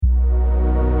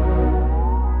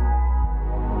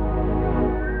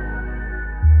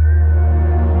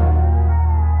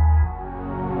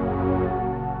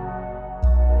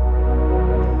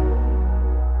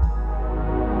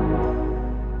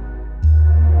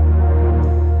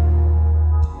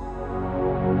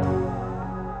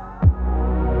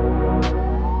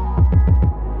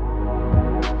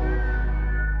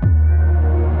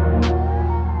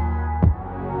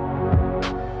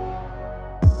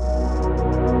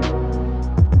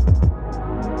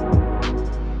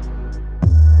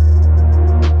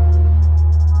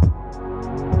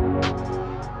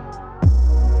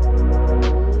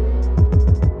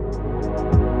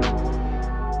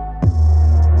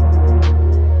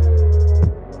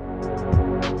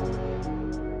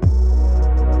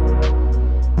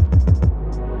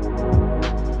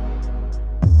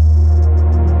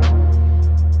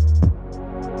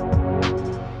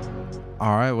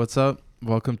what's up?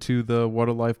 Welcome to the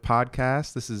Water Life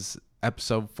podcast. This is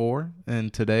episode 4,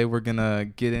 and today we're going to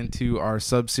get into our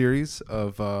sub-series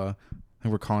of, I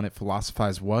think we're calling it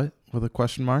Philosophize What with a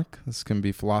question mark. This is going to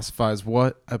be Philosophize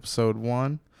What, episode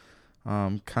 1.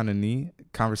 Kind of neat.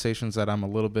 Conversations that I'm a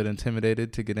little bit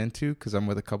intimidated to get into because I'm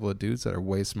with a couple of dudes that are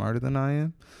way smarter than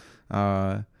I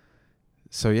am.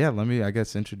 So yeah, let me, I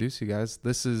guess, introduce you guys.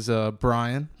 This is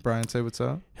Brian. Brian, say what's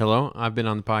up. Hello. I've been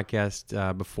on the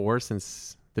podcast before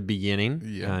since the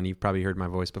beginning, and you've probably heard my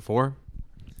voice before.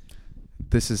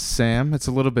 This is Sam. It's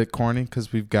a little bit corny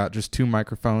because we've got just 2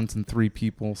 microphones and 3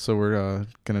 people, so we're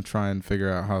going to try and figure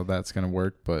out how that's going to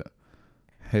work, but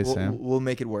hey, Sam. We'll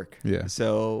make it work. Yeah.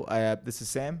 So this is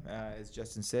Sam, as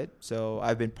Justin said. So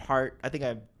I've been I think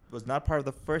I was not part of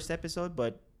the first episode,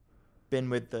 but been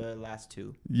with the last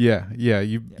 2. Yeah.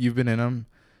 You've been in them.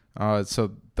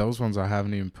 So those ones I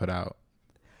haven't even put out.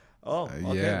 Oh,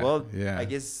 okay. Yeah, well, yeah. I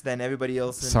guess then everybody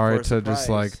else. Sorry to just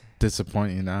like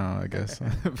disappoint you now, I guess.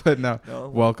 But no,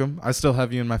 welcome. I still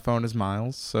have you in my phone as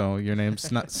Miles, so your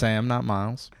name's not Sam, not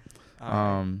Miles.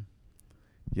 Right.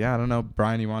 Yeah, I don't know.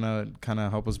 Brian, you want to kind of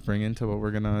help us bring into what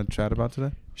we're going to chat about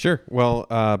today? Sure. Well,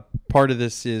 part of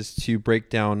this is to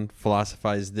break down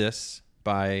Philosophize This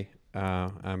by,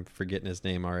 I'm forgetting his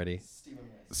name already.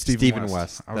 Stephen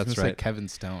West. I was That's going to right. say Kevin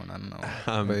Stone. I don't know.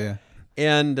 But yeah.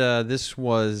 And this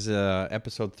was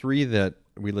episode 3 that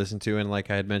we listened to. And like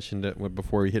I had mentioned it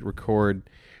before we hit record,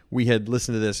 we had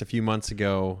listened to this a few months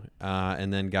ago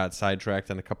and then got sidetracked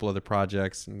on a couple other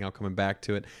projects and now coming back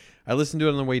to it. I listened to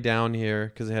it on the way down here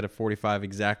because I had a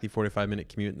exactly 45-minute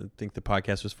commute. And I think the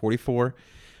podcast was 44.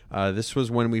 This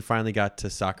was when we finally got to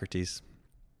Socrates.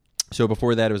 So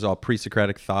before that, it was all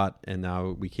pre-Socratic thought. And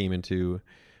now we came into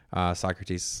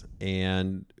Socrates.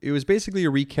 And it was basically a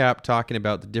recap talking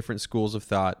about the different schools of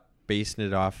thought, basing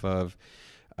it off of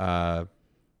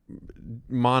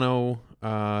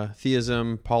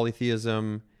monotheism,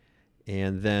 polytheism,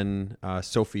 and then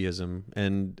sophism.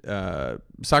 And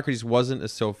Socrates wasn't a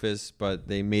sophist, but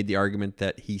they made the argument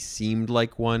that he seemed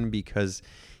like one because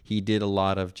he did a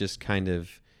lot of just kind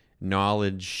of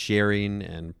knowledge sharing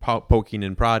and poking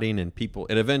and prodding, and people.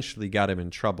 It eventually got him in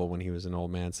trouble when he was an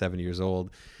old man, 70 years old,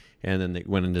 and then they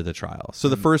went into the trial. So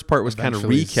the first part was kind of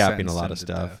recapping a lot of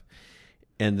stuff,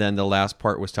 and then the last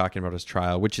part was talking about his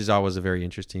trial, which is always a very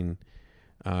interesting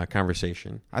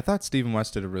conversation. I thought Stephen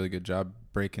West did a really good job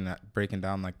breaking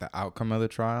down like the outcome of the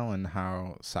trial and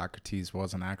how Socrates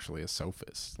wasn't actually a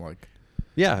sophist. Like,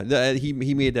 yeah,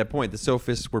 he made that point. The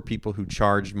sophists were people who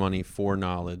charged money for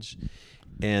knowledge,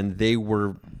 and they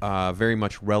were very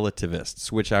much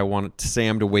relativists, which I wanted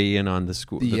Sam to weigh in on the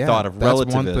thought of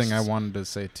relativists. That's one thing I wanted to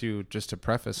say too, just to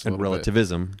preface a little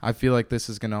relativism. Bit. I feel like this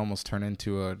is going to almost turn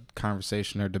into a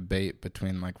conversation or debate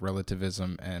between like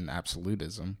relativism and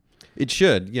absolutism. It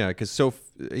should, yeah, because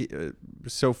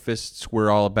sophists were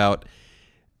all about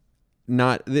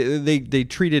they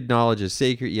treated knowledge as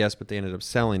sacred, yes, but they ended up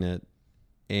selling it,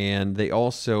 and they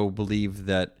also believed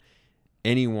that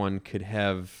anyone could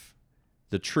have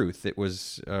the truth. It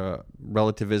was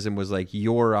relativism was like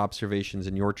your observations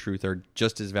and your truth are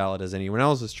just as valid as anyone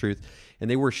else's truth, and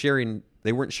they weren't sharing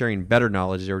better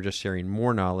knowledge, they were just sharing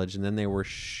more knowledge, and then they were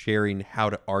sharing how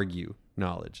to argue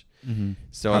knowledge. Mm-hmm.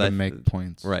 So how to make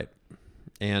points, right?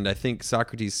 And I think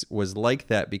Socrates was like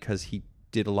that because he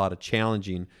did a lot of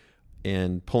challenging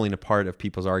and pulling apart of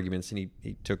people's arguments, and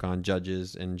he took on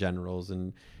judges and generals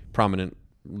and prominent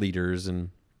leaders,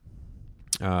 and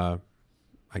I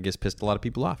guess pissed a lot of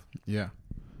people off. Yeah.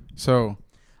 So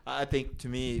I think to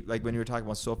me, like when you were talking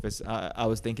about sophists, I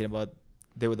was thinking about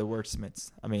they were the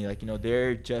wordsmiths. I mean, like,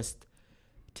 they're just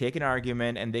take an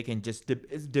argument and they can just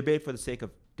debate for the sake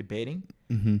of debating.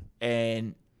 Mm-hmm.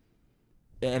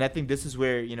 And I think this is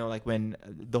where, like when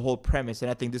the whole premise, and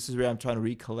I think this is where I'm trying to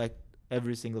recollect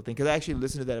every single thing. Because I actually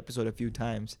listened to that episode a few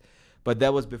times. But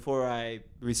that was before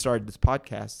we started this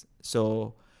podcast.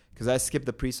 So, because I skipped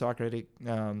the pre-Socratic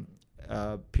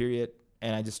period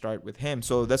and I just started with him.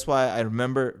 So that's why I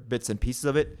remember bits and pieces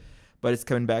of it. But it's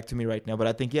coming back to me right now. But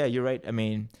I think, yeah, you're right. I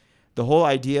mean, the whole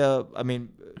idea,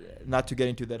 not to get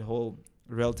into that whole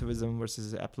relativism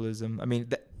versus absolutism. I mean,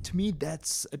 to me,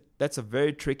 that's a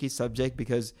very tricky subject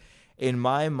because in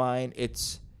my mind,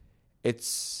 it's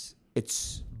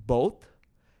both,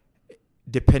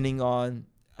 depending on.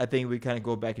 I think we kind of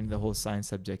go back into the whole science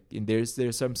subject, and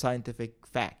there's some scientific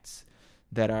facts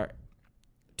that are,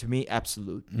 to me,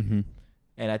 absolute, mm-hmm.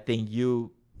 and I think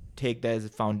you take that as a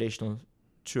foundational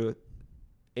truth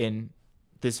in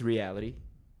this reality,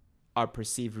 our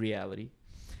perceived reality,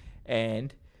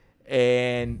 and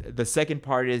the second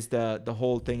part is the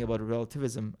whole thing about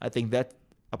relativism. I think that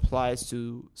applies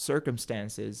to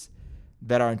circumstances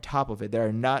that are on top of it. That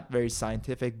are not very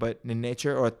scientific, but in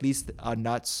nature, or at least are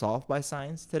not solved by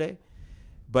science today.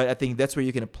 But I think that's where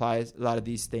you can apply a lot of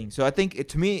these things. So I think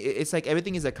to me, it's like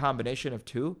everything is a combination of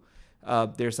two.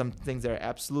 There are some things that are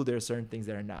absolute. There are certain things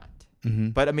that are not. Mm-hmm.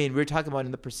 But I mean, we're talking about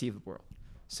in the perceived world.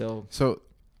 So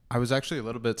I was actually a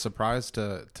little bit surprised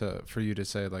for you to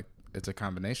say like it's a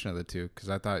combination of the two, because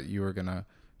I thought you were gonna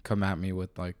come at me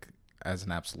with like as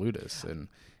an absolutist,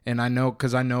 and I know,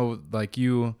 because I know like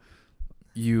you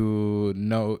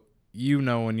know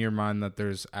in your mind that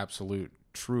there's absolute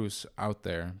truths out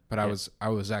there, but yeah. I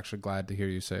was actually glad to hear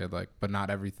you say like, but not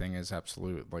everything is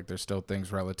absolute. Like there's still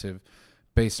things relative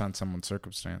based on someone's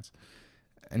circumstance.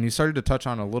 And you started to touch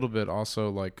on a little bit also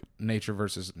like nature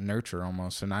versus nurture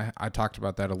almost. And I talked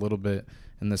about that a little bit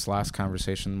in this last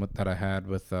conversation that I had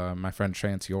with my friend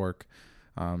Chance York.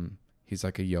 He's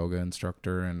like a yoga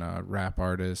instructor and a rap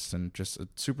artist and just a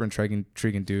super intriguing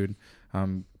dude.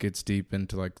 Gets deep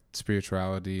into like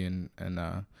spirituality and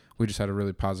we just had a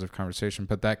really positive conversation.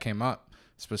 But that came up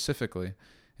specifically.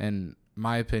 And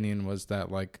my opinion was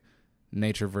that like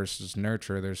nature versus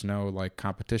nurture, there's no like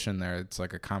competition there. It's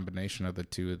like a combination of the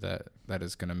two that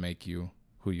is going to make you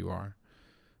who you are.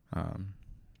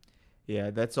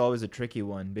 Yeah, that's always a tricky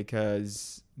one,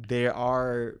 because there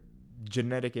are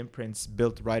genetic imprints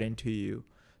built right into you.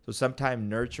 So sometimes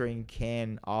nurturing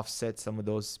can offset some of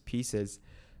those pieces.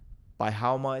 By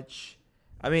how much?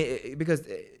 I mean, because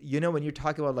when you're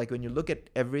talking about like when you look at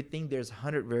everything, there's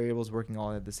 100 variables working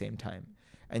all at the same time.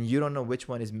 And you don't know which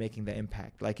one is making the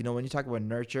impact. Like, when you talk about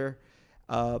nurture,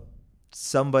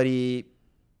 somebody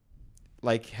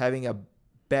like having a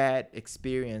bad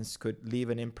experience could leave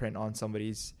an imprint on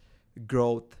somebody's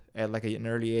growth at like an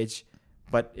early age,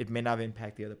 but it may not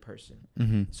impact the other person.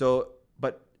 Mm-hmm. So,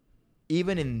 but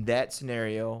even in that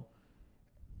scenario,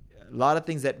 a lot of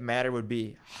things that matter would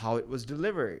be how it was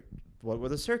delivered. What were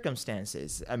the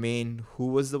circumstances? I mean, who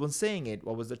was the one saying it?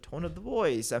 What was the tone of the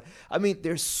voice? I mean,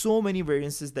 there's so many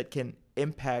variances that can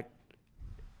impact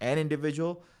an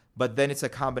individual, but then it's a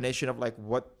combination of like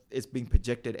what is being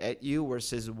projected at you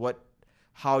versus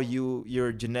how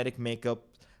your genetic makeup,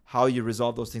 how you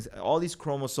resolve those things, all these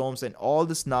chromosomes and all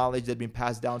this knowledge that's been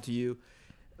passed down to you.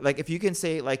 Like if you can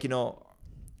say like,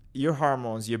 your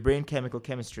hormones, your brain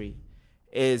chemistry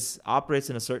operates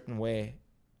in a certain way,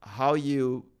 how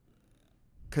you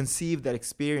conceive that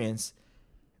experience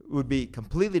would be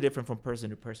completely different from person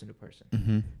to person to person.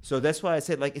 Mm-hmm. So that's why I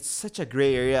said like it's such a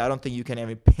gray area. I don't think you can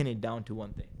ever pin it down to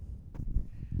one thing.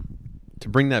 To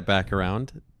bring that back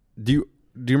around, do you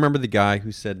remember the guy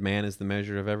who said man is the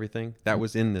measure of everything? That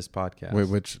was in this podcast. Wait,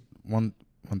 which one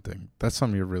thing? That's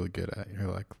something you're really good at. You're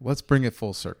like, let's bring it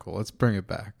full circle. Let's bring it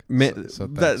back.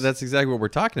 That's exactly what we're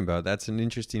talking about. That's an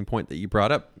interesting point that you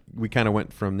brought up. We kind of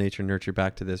went from nature nurture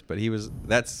back to this, but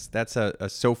that's a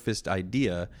sophist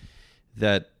idea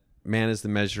that man is the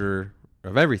measure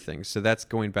of everything. So that's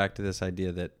going back to this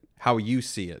idea that how you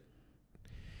see it,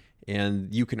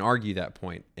 and you can argue that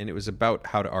point, and it was about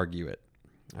how to argue it.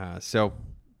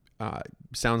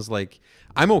 Sounds like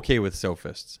I'm okay with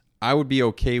sophists. I would be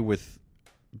okay with,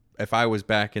 if I was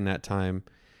back in that time,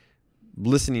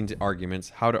 listening to arguments,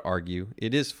 how to argue.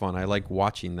 It is fun. I like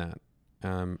watching that.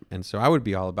 And so I would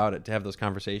be all about it, to have those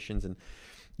conversations. And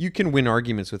you can win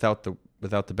arguments without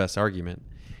the best argument.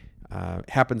 It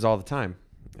happens all the time.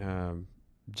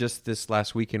 Just this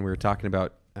last weekend, we were talking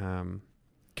about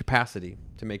capacity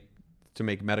to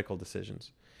make medical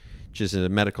decisions, which is a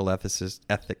medical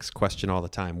ethics question all the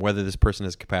time, whether this person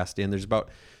has capacity. And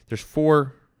there's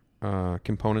 4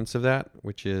 components of that,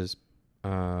 which is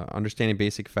understanding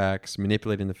basic facts,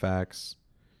 manipulating the facts,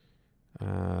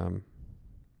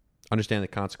 understanding the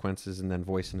consequences, and then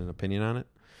voicing an opinion on it.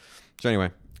 So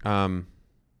anyway,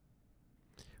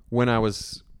 when I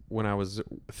was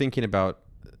thinking about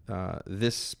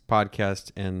this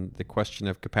podcast and the question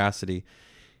of capacity,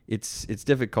 it's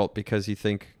difficult, because you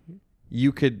think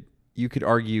you could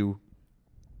argue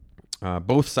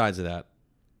both sides of that,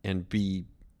 and you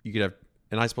could have.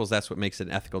 And I suppose that's what makes it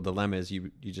an ethical dilemma, is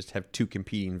you just have 2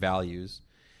 competing values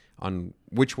on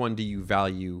which one do you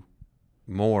value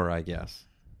more, I guess.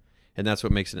 And that's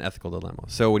what makes it an ethical dilemma.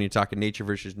 So when you're talking nature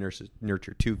versus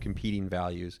nurture, 2 competing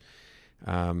values,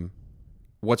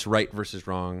 what's right versus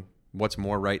wrong, what's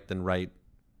more right than right.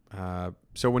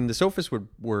 So when the sophists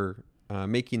were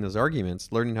making those arguments,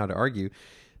 learning how to argue,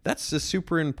 that's a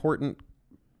super important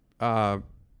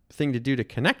thing to do to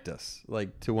connect us,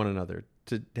 like, to one another,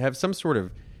 to have some sort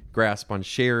of grasp on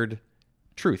shared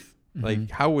truth. Mm-hmm.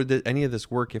 Like, how would any of this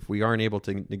work if we aren't able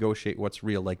to negotiate what's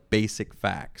real, like basic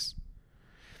facts?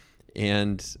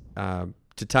 And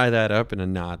to to tie that up in a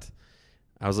knot,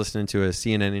 I was listening to a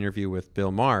CNN interview with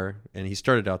Bill Maher, and he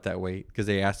started out that way because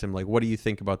they asked him, like, what do you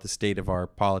think about the state of our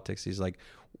politics? He's like,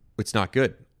 it's not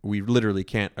good. We literally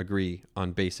can't agree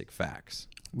on basic facts.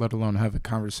 Let alone have a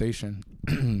conversation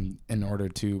in order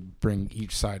to bring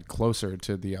each side closer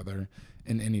to the other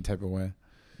in any type of way.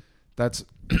 That's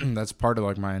part of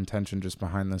like my intention just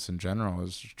behind this in general,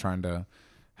 is just trying to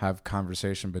have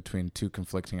conversation between two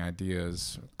conflicting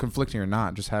ideas, conflicting or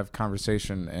not, just have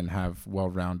conversation and have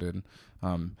well-rounded,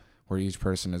 where each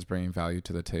person is bringing value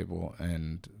to the table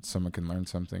and someone can learn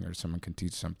something or someone can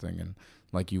teach something, and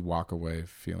like you walk away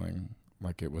feeling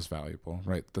like it was valuable,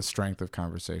 right? The strength of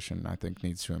conversation, I think,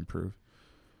 needs to improve.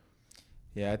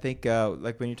 Yeah, I think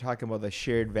like when you're talking about the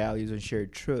shared values and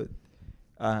shared truth,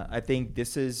 I think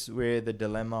this is where the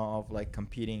dilemma of like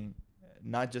competing,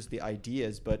 not just the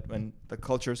ideas, but when the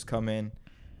cultures come in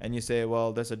and you say,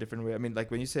 well, there's a different way. I mean, like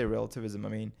when you say relativism, I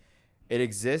mean, it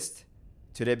exists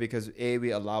today because we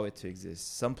allow it to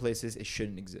exist. Some places it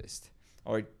shouldn't exist,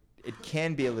 or it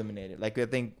can be eliminated. Like I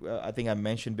think I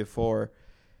mentioned before,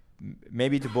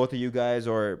 maybe to both of you guys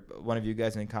or one of you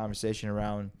guys in a conversation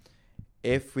around,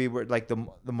 if we were like the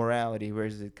morality, where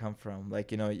does it come from?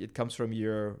 Like, it comes from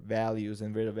your values,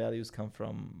 and where the values come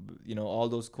from, all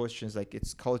those questions, like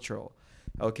it's cultural.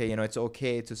 Okay, it's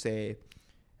okay to say,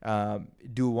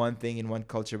 do one thing in one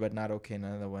culture, but not okay in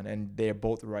another one. And they're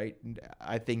both right. And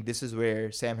I think this is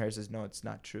where Sam Harris says, no, it's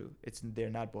not true.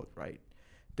 They're not both right.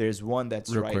 There's one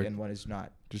that's Real right quick, and one is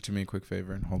not. Just do me a quick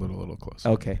favor and hold it a little closer.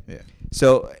 Okay. Yeah.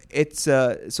 So it's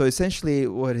so essentially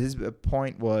what his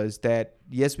point was that,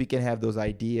 yes, we can have those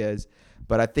ideas,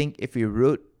 but I think if we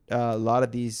root a lot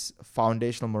of these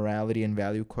foundational morality and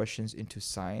value questions into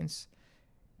science,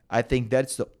 I think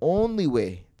that's the only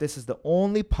way. This is the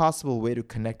only possible way to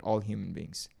connect all human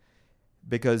beings,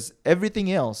 because everything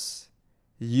else,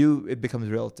 it becomes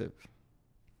relative.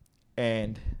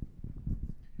 And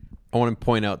I want to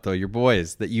point out, though, your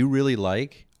boys that you really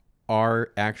like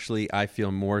are actually, I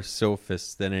feel, more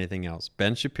sophists than anything else.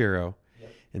 Ben Shapiro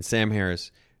and Sam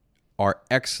Harris are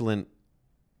excellent,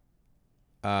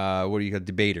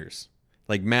 debaters,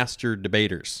 like master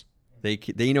debaters.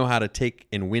 They know how to take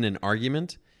and win an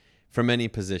argument from any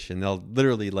position. They'll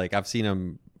literally, like, I've seen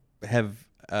them have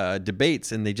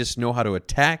debates, and they just know how to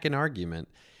attack an argument,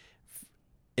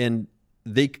 and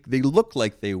they look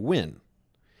like they win.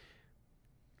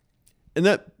 And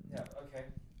that... Yeah,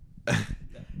 okay.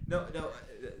 No.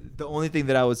 The only thing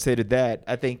that I would say to that,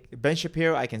 I think Ben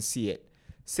Shapiro, I can see it.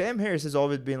 Sam Harris has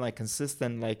always been like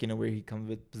consistent, like, where he comes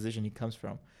with position he comes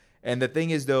from. And the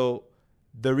thing is, though,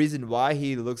 the reason why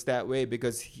he looks that way,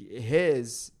 because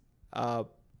his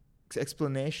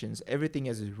explanations, everything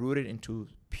is rooted into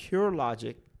pure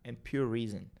logic and pure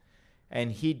reason.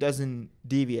 And he doesn't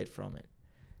deviate from it.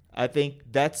 I think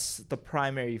that's the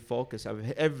primary focus of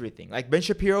everything. Like Ben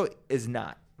Shapiro is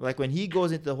not. Like when he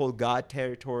goes into the whole God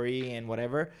territory and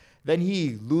whatever, then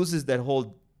he loses that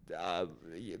whole.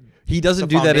 He doesn't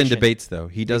do that in debates, though.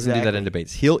 He doesn't do that in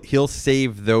debates. He'll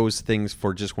save those things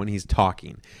for just when he's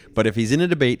talking. But if he's in a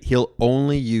debate, he'll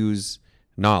only use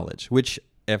knowledge, which,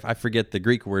 if I forget the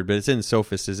Greek word, but it's in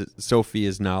sophist. Is it Sophie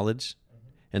is knowledge,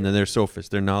 and then they're sophists,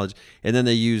 they're knowledge, and then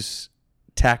they use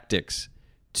tactics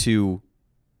to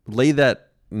lay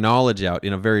that knowledge out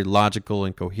in a very logical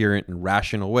and coherent and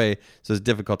rational way, so it's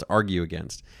difficult to argue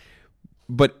against.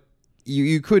 But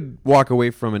you could walk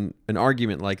away from an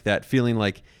argument like that feeling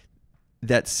like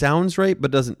that sounds right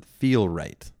but doesn't feel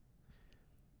right,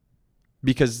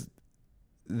 because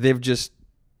they've just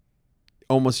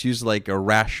almost used like a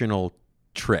rational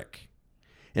trick.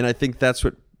 And I think that's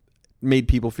what made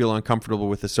people feel uncomfortable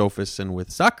with the sophists and with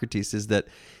Socrates, is that,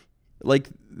 like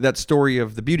that story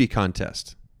of the beauty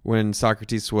contest, when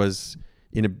Socrates was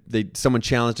someone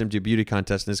challenged him to a beauty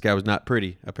contest, and this guy was not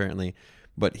pretty, apparently,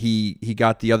 but he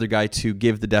got the other guy to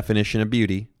give the definition of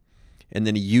beauty, and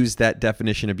then he used that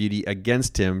definition of beauty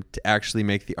against him to actually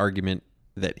make the argument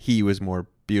that he was more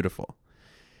beautiful.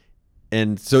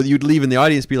 And so you'd leave in the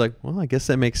audience be like, well, I guess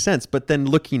that makes sense. But then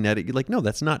looking at it, you're like, no,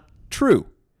 that's not true.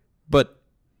 But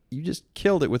you just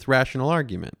killed it with rational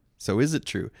argument. So is it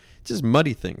true? It's just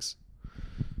muddy things.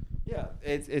 Yeah,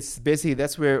 it's basically,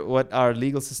 that's what our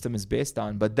legal system is based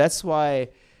on. But that's why,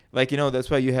 that's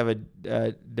why you have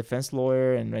a defense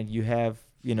lawyer, and you have,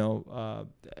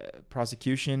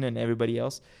 prosecution and everybody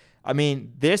else. I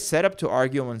mean, they're set up to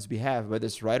argue on one's behalf, whether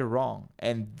it's right or wrong.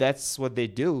 And that's what they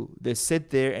do. They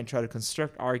sit there and try to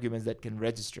construct arguments that can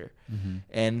register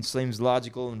and seems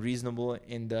logical and reasonable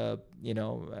in the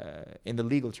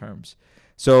legal terms.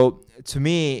 So to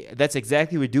me, that's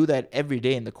exactly, we do that every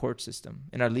day in the court system,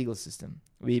 in our legal system.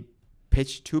 We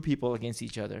pitch two people against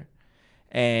each other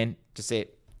and to say,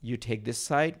 you take this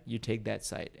side, you take that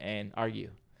side, and argue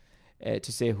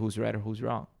to say who's right or who's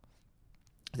wrong.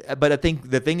 But I think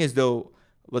the thing is, though,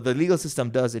 what the legal system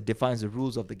does, it defines the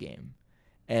rules of the game,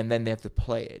 and then they have to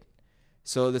play it.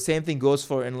 So the same thing goes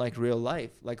for in like real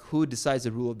life. Like, who decides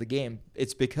the rule of the game?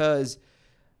 It's because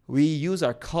we use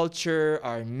our culture,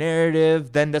 our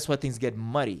narrative, then that's why things get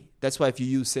muddy. That's why if you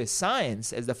use, say,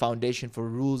 science as the foundation for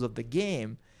rules of the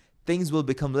game, things will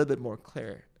become a little bit more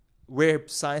clear, where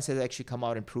science has actually come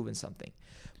out and proven something.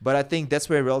 But I think that's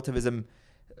where relativism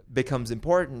becomes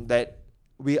important, that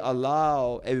we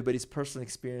allow everybody's personal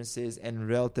experiences and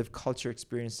relative culture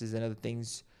experiences and other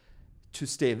things to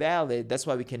stay valid. That's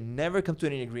why we can never come to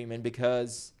an agreement,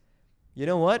 because you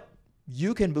know what?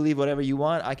 You can believe whatever you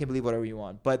want. I can believe whatever you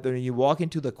want. But when you walk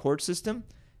into the court system,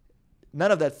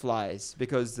 none of that flies,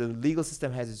 because the legal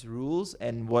system has its rules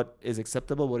and what is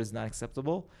acceptable, what is not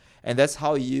acceptable. And that's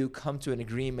how you come to an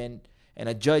agreement and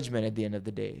a judgment at the end of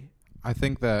the day. I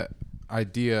think that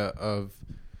idea of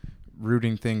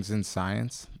rooting things in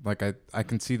science, like I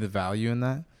can see the value in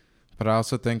that, but I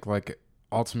also think like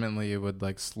ultimately it would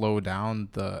like slow down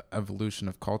the evolution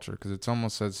of culture, because it's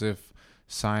almost as if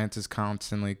science is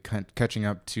constantly catching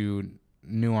up to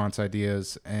nuanced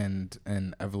ideas and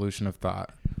evolution of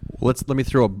thought. Let me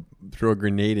throw a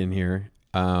grenade in here.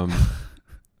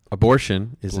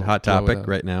 Abortion is a hot topic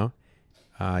right now.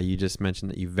 You just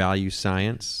mentioned that you value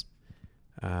science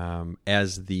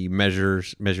as the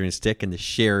measuring stick and the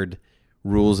shared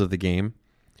rules of the game.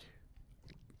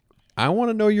 I want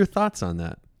to know your thoughts on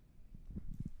that.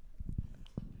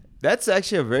 That's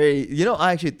actually a very,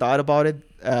 I actually thought about it,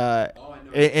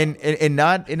 and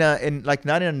not in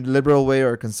a liberal way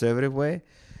or a conservative way,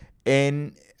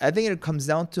 and I think it comes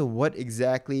down to what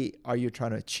exactly are you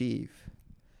trying to achieve.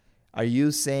 Are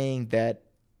you saying that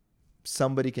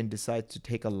somebody can decide to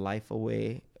take a life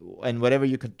away, and whatever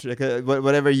your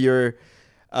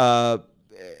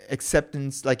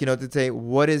acceptance, to say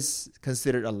what is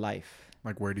considered a life?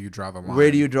 Like, where do you draw the line? Where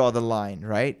do you draw the line,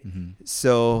 right? Mm-hmm.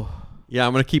 So. Yeah,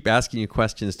 I'm going to keep asking you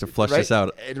questions to flush this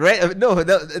out. Right? No,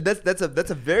 that's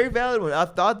a very valid one.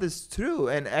 I've thought this through,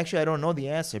 and actually I don't know the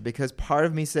answer, because part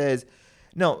of me says,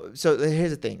 no. So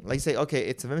here's the thing. Like, say, okay,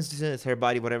 it's a woman's decision, it's her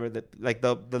body, whatever. The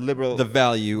liberal, the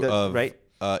value of right?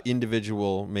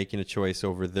 Individual making a choice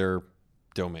over their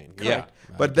domain. Correct.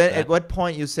 Yeah. But then at what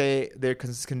point you say their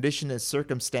condition and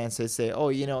circumstances say,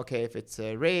 oh, okay, if it's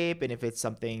a rape and if it's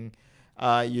something,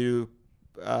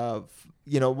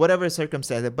 whatever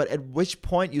circumstance, but at which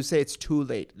point you say it's too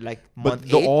late, like month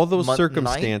 8, all those month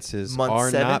circumstances 9, are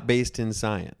 7? not based in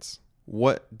science.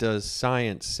 What does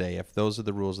science say if those are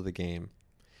the rules of the game?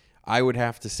 I would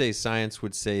have to say science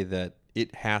would say that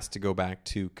it has to go back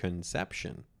to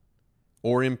conception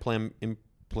or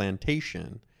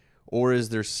implantation, or is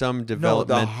there some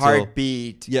developmental... No, the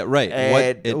heartbeat. Yeah,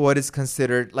 right. What is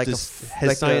considered like has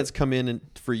science come in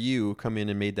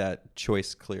and made that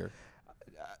choice clear?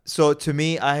 So to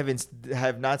me, I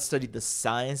have not studied the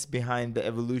science behind the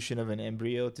evolution of an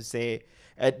embryo to say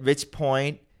at which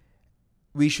point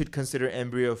we should consider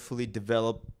embryo fully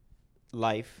developed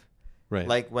life. Right.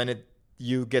 Like when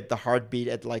you get the heartbeat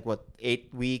at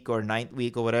 8th week or 9th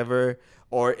week or whatever,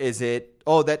 or is it,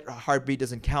 that heartbeat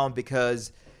doesn't count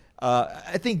because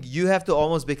I think you have to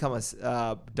almost become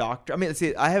a doctor. I mean,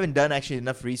 I haven't done actually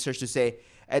enough research to say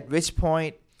at which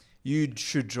point you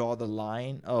should draw the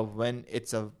line of when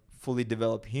it's a fully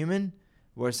developed human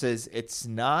versus it's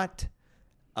not.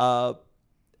 To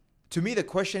me, the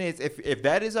question is, if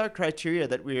that is our criteria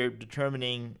that we're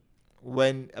determining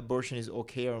when abortion is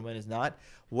okay or when it's not,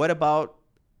 what about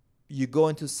you go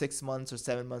into 6 months or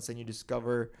 7 months and you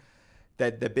discover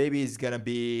that the baby is going to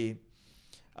be,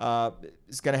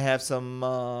 it's going to have some,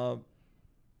 I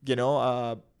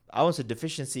won't say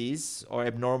deficiencies or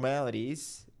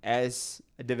abnormalities as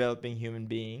a developing human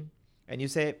being, and you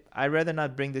say, I'd rather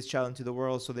not bring this child into the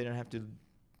world so they don't have to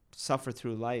suffer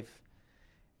through life.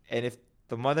 And if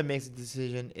the mother makes a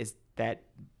decision, is that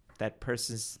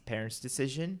person's parents'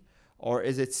 decision, or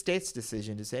is it state's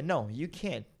decision to say, no, you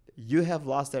can't. You have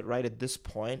lost that right at this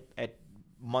point at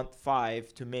month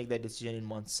 5 to make that decision in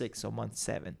month 6 or month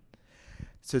 7.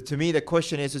 So to me, the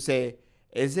question is to say,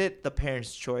 is it the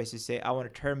parent's choice to say, I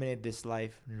want to terminate this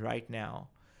life right now?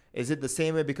 Is it the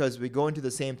same way because we go into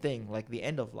the same thing, like the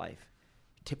end of life,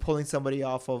 pulling somebody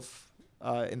off of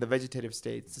in the vegetative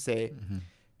states to say, Mm-hmm.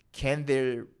 can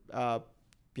their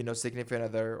significant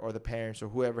other or the parents or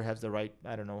whoever has the right,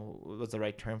 I don't know what's the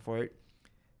right term for it,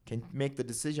 can make the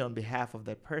decision on behalf of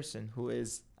that person who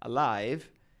is alive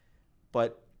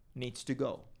but needs to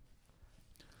go?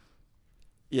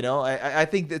 You know, I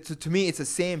think that to me it's the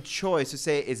same choice to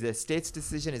say, is it a state's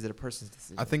decision? Is it a person's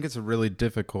decision? I think it's a really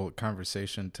difficult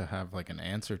conversation to have like an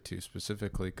answer to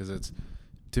specifically, because it's,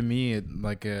 to me,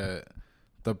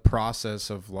 the process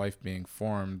of life being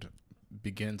formed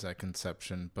begins at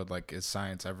conception, but like, is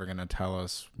science ever going to tell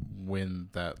us when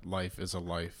that life is a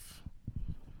life?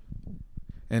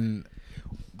 And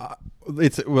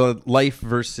life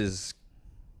versus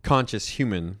conscious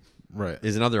human right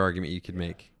is another argument you could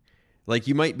make. Like,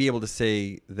 you might be able to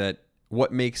say that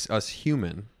what makes us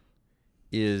human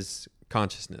is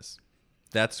consciousness.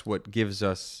 That's what gives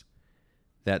us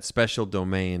that special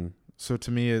domain. so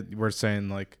to me, we're saying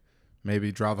like,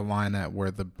 maybe draw the line at where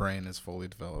the brain is fully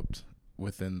developed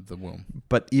within the womb.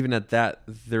 But even at that,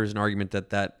 there's an argument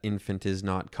that that infant is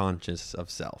not conscious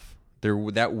of self.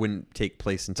 That wouldn't take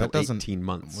place until 18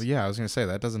 months. Well, yeah, I was going to say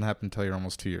that doesn't happen until you're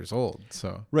almost 2 years old.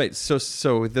 So Right. So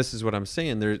this is what I'm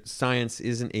saying. Science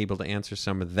isn't able to answer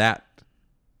some of that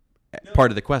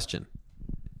part of the question.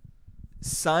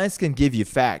 Science can give you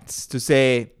facts to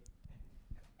say,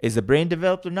 is the brain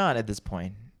developed or not at this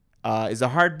point? Is the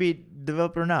heartbeat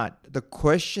developed or not? The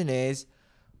question is,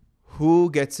 who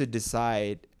gets to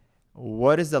decide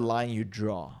what is the line you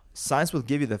draw? Science will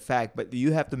give you the fact, but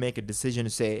you have to make a decision to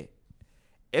say,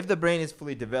 if the brain is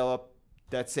fully developed,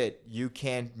 that's it. You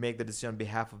can't make the decision on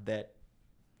behalf of that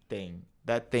thing.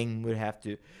 That thing would have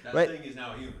to. That right? thing is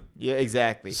now human. Yeah,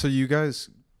 exactly. So you guys,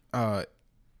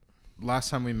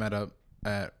 last time we met up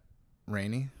at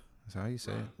Rainy, is that how you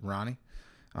say it? Ronnie.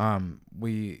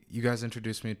 You guys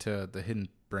introduced me to the Hidden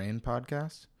Brain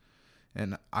podcast,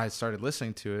 and I started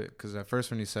listening to it because at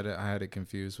first when you said it, I had it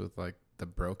confused with like the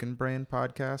Broken Brain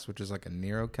podcast, which is like a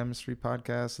neurochemistry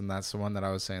podcast, and that's the one that I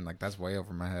was saying like, that's way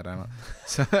over my head. I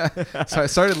don't. So I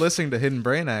started listening to Hidden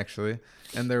Brain actually,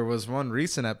 and there was one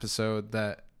recent episode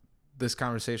that this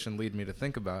conversation led me to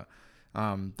think about.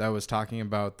 That was talking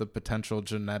about the potential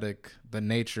the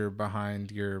nature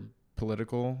behind your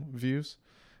political views,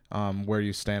 where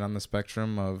you stand on the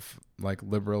spectrum of like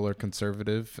liberal or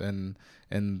conservative,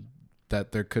 and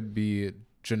that there could be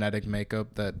genetic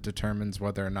makeup that determines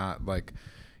whether or not like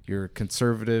you're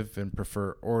conservative and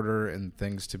prefer order and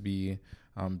things to be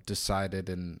decided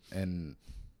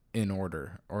in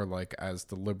order, or like as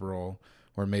the liberal,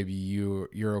 or maybe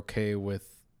you're okay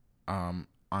with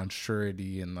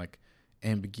unsurety and like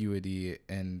ambiguity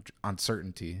and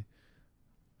uncertainty.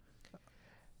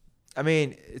 I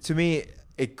mean, to me,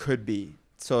 it could be.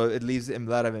 So it leaves a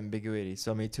lot of ambiguity.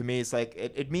 So I mean, to me, it's like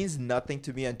it means nothing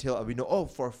to me until we know,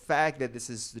 for a fact that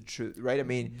this is the truth, right? I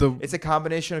mean, it's a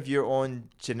combination of your own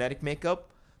genetic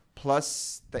makeup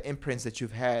plus the imprints that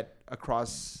you've had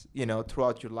across,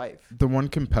 throughout your life. The one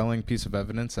compelling piece of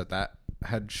evidence that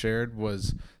had shared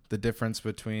was the difference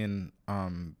between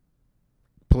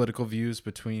political views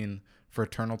between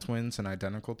fraternal twins and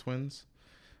identical twins.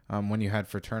 When you had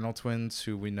fraternal twins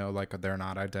who we know like they're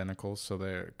not identical, so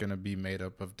they're going to be made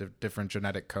up of different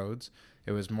genetic codes,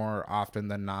 it was more often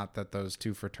than not that those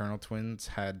two fraternal twins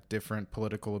had different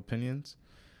political opinions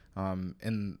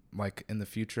in the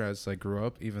future as they grew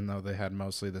up, even though they had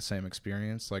mostly the same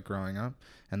experience like growing up.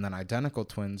 And then identical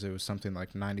twins, it was something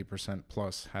like 90%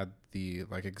 plus had the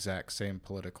like exact same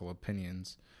political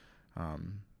opinions,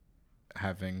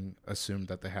 having assumed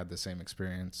that they had the same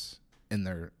experience in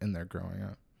their growing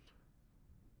up.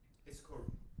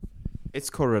 It's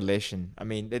correlation. I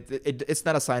mean, it's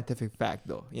not a scientific fact,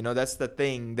 though. That's the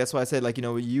thing. That's why I said,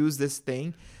 we use this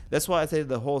thing. That's why I say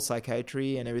the whole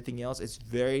psychiatry and everything else, it's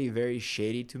very, very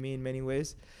shady to me in many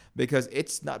ways, because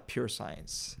it's not pure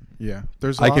science. Yeah.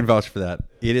 I can vouch for that.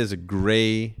 It is a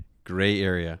gray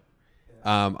area.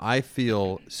 I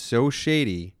feel so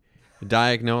shady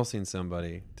diagnosing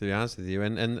somebody, to be honest with you.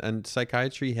 And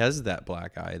psychiatry has that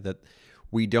black eye that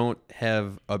we don't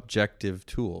have objective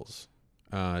tools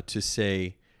to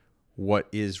say what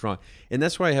is wrong. And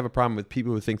that's why I have a problem with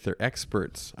people who think they're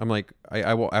experts. I'm like,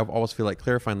 I always feel like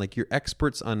clarifying, like, you're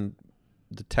experts on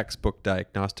the textbook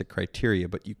diagnostic criteria,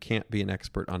 but you can't be an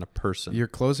expert on a person. You're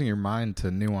closing your mind to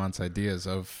nuanced ideas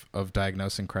of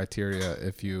diagnosing criteria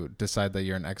if you decide that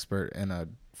you're an expert in a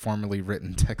formally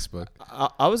written textbook.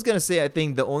 I was going to say, I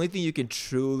think the only thing you can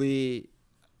truly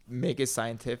make it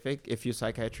scientific, if you're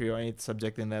psychiatry or any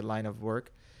subject in that line of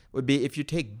work, would be if you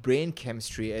take brain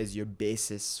chemistry as your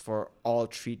basis for all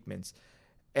treatments.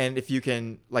 And if you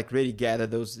can really gather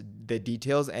the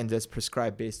details and just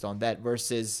prescribe based on that,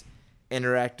 versus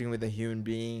interacting with a human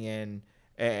being and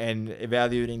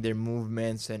evaluating their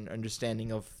movements and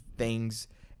understanding of things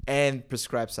and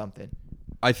prescribe something.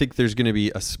 I think there's going to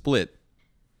be a split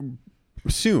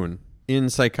soon in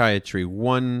psychiatry.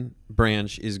 One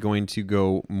branch is going to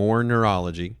go more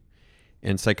neurology,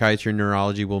 and psychiatry and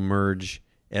neurology will merge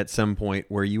at some point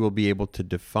where you will be able to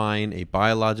define a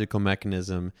biological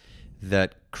mechanism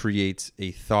that creates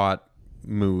a thought,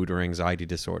 mood, or anxiety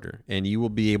disorder. And you will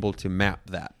be able to map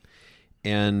that.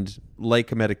 And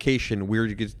like a medication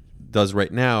Weird does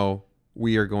right now,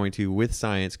 we are going to, with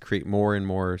science, create more and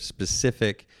more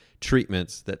specific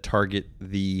treatments that target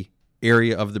the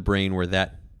area of the brain where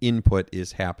that input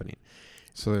is happening.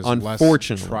 So there's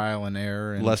Unfortunately, less trial and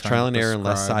error. And less trial and error and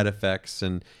less side effects,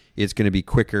 and it's going to be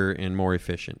quicker and more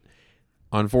efficient.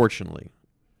 Unfortunately,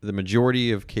 the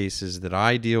majority of cases that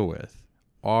I deal with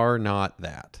are not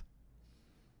that.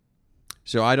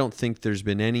 So I don't think there's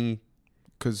been any...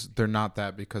 Because they're not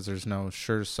that because there's no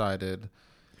sure-sighted...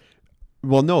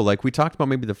 Well, no, like we talked about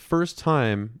maybe the first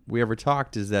time we ever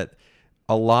talked is that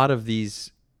a lot of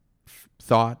these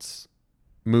thoughts,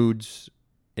 moods,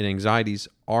 and anxieties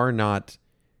are not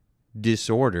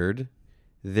disordered.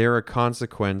 They're a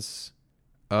consequence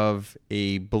of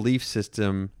a belief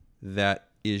system that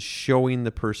is showing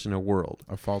the person a world.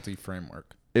 A faulty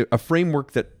framework. A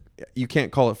framework that you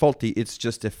can't call it faulty. It's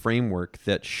just a framework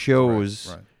that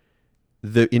shows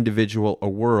the individual a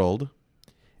world,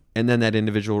 and then that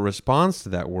individual responds to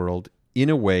that world in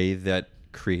a way that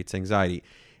creates anxiety.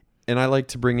 And I like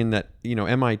to bring in that,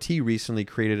 MIT recently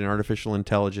created an artificial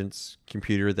intelligence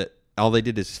computer that all they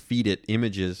did is feed it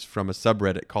images from a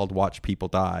subreddit called Watch People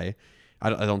Die. I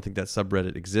don't think that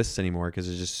subreddit exists anymore because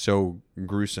it's just so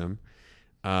gruesome.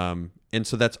 And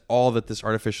so that's all that this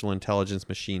artificial intelligence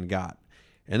machine got.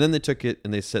 And then they took it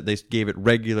and they gave it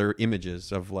regular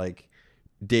images of like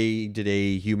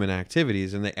day-to-day human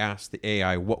activities, and they asked the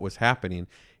AI what was happening,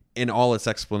 and all its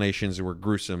explanations were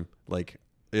gruesome. Like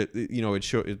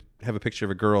it have a picture of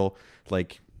a girl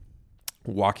like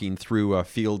walking through a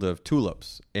field of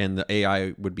tulips, and the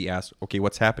AI would be asked, okay,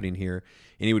 what's happening here?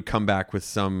 And he would come back with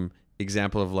some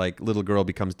example of like little girl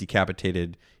becomes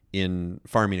decapitated in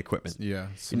farming equipment. Yeah.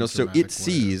 So it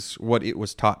sees what it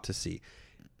was taught to see.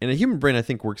 And a human brain, I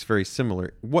think, works very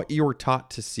similar. What you're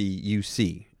taught to see, you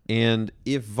see. And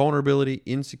if vulnerability,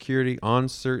 insecurity,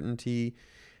 uncertainty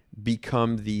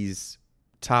become these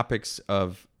topics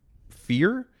of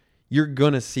fear, you're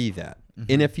going to see that.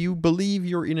 Mm-hmm. And if you believe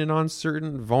you're in an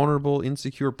uncertain, vulnerable,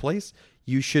 insecure place,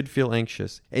 you should feel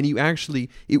anxious. And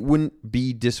it wouldn't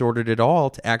be disordered at all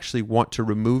to actually want to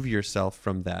remove yourself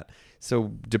from that.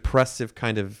 So depressive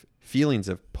kind of feelings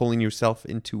of pulling yourself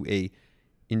into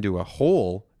a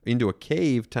hole, into a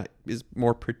cave is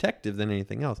more protective than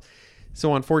anything else.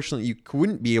 So unfortunately, you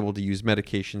wouldn't be able to use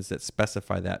medications that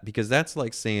specify that, because that's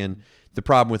like saying the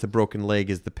problem with a broken leg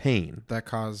is the pain.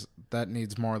 That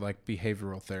needs more like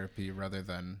behavioral therapy rather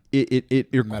than it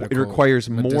requires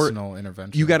more medicinal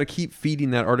intervention. You got to keep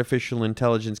feeding that artificial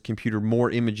intelligence computer more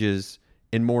images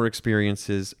and more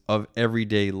experiences of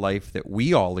everyday life that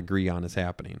we all agree on is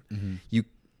happening. Mm-hmm.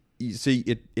 You see,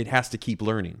 it has to keep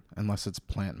learning. Unless it's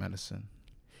plant medicine.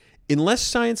 Unless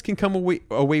science can come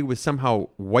away with somehow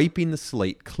wiping the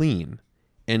slate clean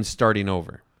and starting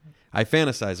over. I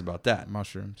fantasize about that.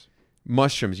 Mushrooms.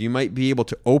 You might be able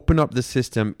to open up the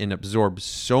system and absorb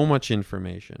so much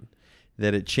information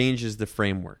that it changes the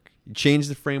framework. You change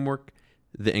the framework,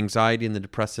 the anxiety and the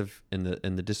depressive and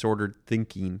the disordered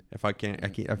thinking, if I have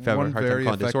a hard time calling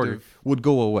it disorder, would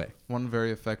go away. One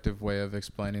very effective way of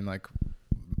explaining like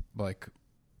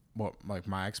what like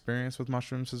my experience with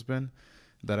mushrooms has been,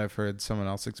 that I've heard someone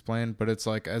else explain, but it's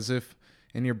like as if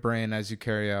in your brain, as you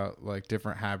carry out like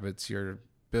different habits, you're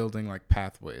building like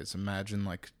pathways. Imagine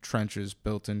like trenches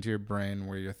built into your brain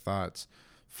where your thoughts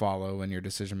follow and your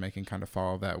decision making kind of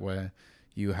follow that way.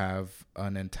 You have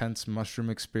an intense mushroom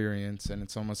experience, and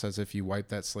it's almost as if you wipe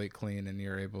that slate clean and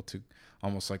you're able to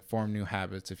almost like form new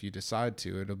habits. If you decide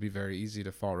to, it'll be very easy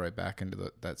to fall right back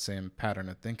into that same pattern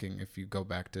of thinking if you go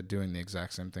back to doing the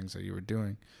exact same things that you were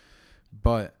doing.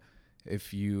 But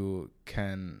if you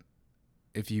can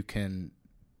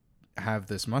have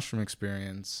this mushroom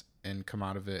experience and come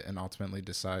out of it and ultimately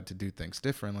decide to do things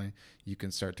differently, you can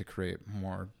start to create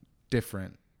more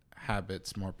different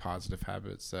habits, more positive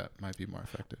habits that might be more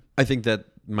effective. I think that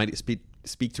might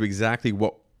speak to exactly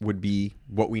what would be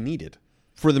what we needed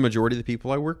for the majority of the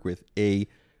people I work with. A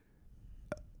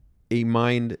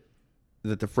mind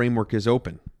that the framework is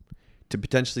open to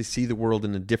potentially see the world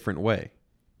in a different way,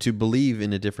 to believe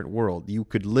in a different world. You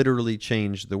could literally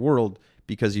change the world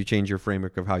because you change your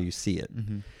framework of how you see it.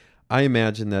 Mm-hmm. I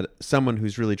imagine that someone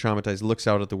who's really traumatized looks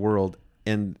out at the world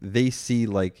and they see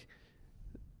like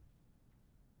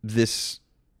this,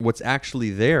 what's actually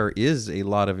there is a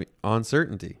lot of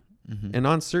uncertainty. Mm-hmm. And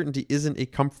uncertainty isn't a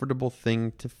comfortable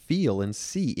thing to feel and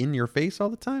see in your face all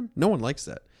the time. No one likes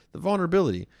that. The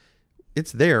vulnerability.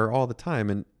 it's there all the time,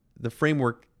 and the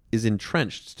framework is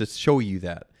entrenched to show you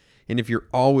that. And if you're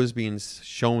always being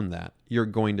shown that, you're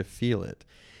going to feel it.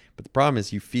 But the problem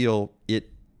is you feel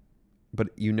it, but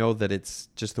you know that it's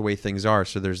just the way things are.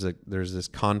 So there's this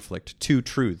conflict, two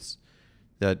truths,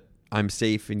 that I'm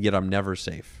safe and yet I'm never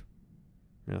safe.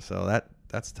 So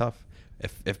that's tough.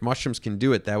 If mushrooms can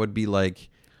do it, that would be like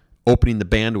opening the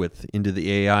bandwidth into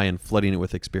the AI and flooding it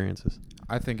with experiences.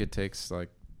 I think it takes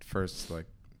first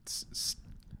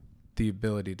the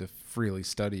ability to freely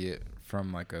study it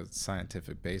from a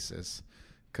scientific basis,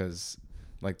 because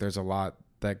there's a lot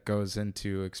that goes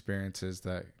into experiences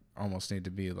that almost need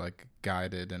to be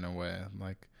guided in a way,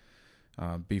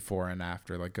 before and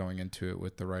after, going into it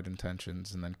with the right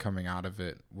intentions and then coming out of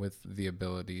it with the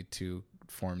ability to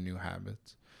form new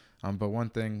habits. But one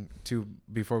thing too,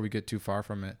 before we get too far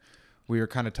from it, we were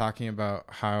kind of talking about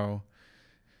how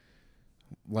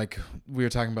we were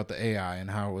talking about the AI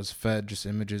and how it was fed just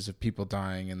images of people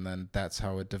dying, and then that's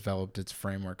how it developed its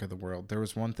framework of the world. There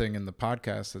was one thing in the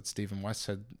podcast that Stephen West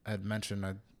had mentioned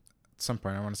at some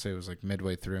point. I want to say it was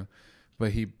midway through,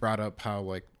 but he brought up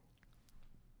how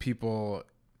people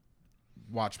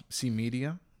see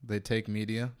media. They take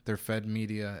media, they're fed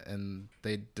media, and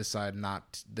they decide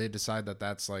that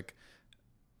that's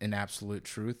an absolute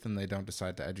truth, and they don't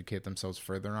decide to educate themselves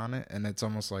further on it. And it's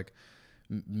almost like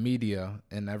media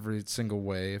in every single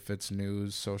way, if it's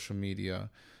news, social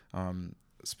media,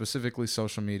 specifically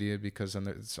social media, because then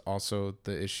there's also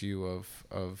the issue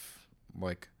of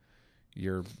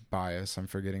your bias. I'm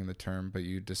forgetting the term, but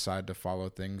you decide to follow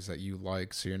things that you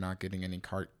like, so you're not getting any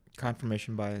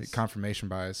confirmation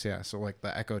bias. Yeah. So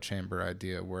the echo chamber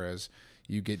idea, whereas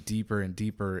you get deeper and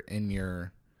deeper in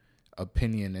your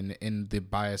opinion and in the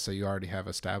bias that you already have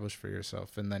established for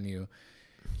yourself, and then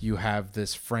you have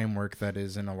this framework that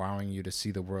isn't allowing you to see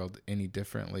the world any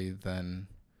differently, then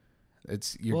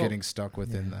you're getting stuck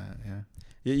within that.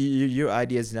 Yeah. Your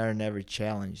ideas are never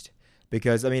challenged,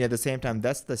 because at the same time,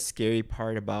 that's the scary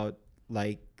part about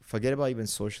forget about even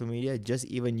social media, just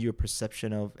even your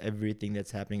perception of everything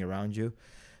that's happening around you.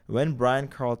 When Brian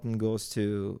Carlton goes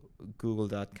to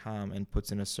google.com and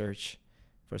puts in a search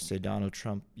for, say, Donald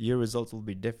Trump, your results will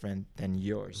be different than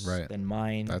yours, right, than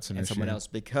mine, and someone issue. else,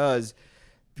 because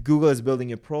Google is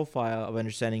building a profile of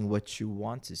understanding what you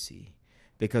want to see,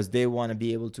 because they want to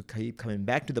be able to keep coming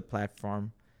back to the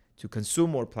platform to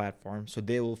consume more platforms, so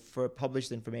they will publish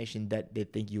the information that they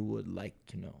think you would like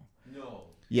to know. No.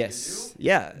 Yes.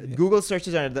 Yeah. Google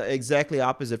searches are the exactly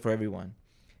opposite for everyone.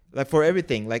 For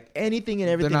everything, anything and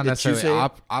everything. They're not that necessarily you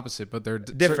say, opposite, but they're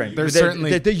different. They're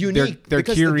certainly they're unique. They're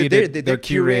curated. They're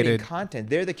curating content.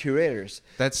 They're the curators.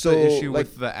 That's the issue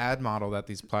with the ad model that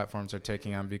these platforms are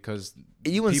taking on, because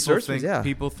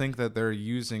people think that they're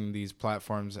using these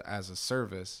platforms as a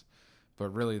service, but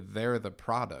really they're the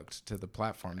product to the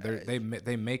platform.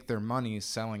 They make their money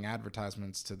selling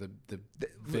advertisements to the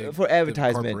big for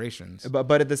advertisement corporations.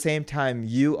 But at the same time,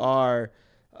 you are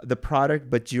the product,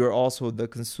 but you're also the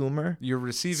consumer. You're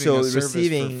receiving a service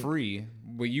for free,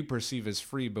 what you perceive as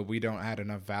free, but we don't add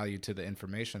enough value to the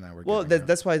information that we're getting. Well,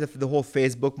 that's why the whole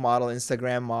Facebook model,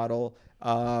 Instagram model,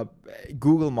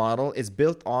 Google model is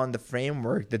built on the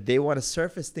framework that they want to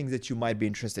surface things that you might be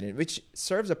interested in, which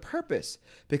serves a purpose.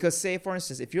 Because, say, for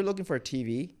instance, if you're looking for a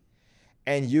TV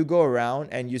and you go around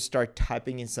and you start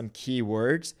typing in some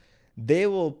keywords, they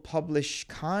will publish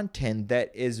content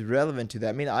that is relevant to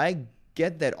that. I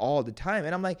get that all the time,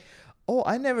 and I'm like, oh,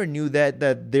 I never knew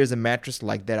that there's a mattress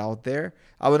like that out there.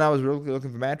 When I was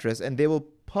looking for mattress, and they will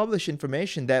publish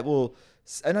information that will,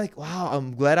 and I'm like, wow,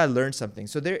 I'm glad I learned something.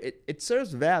 So it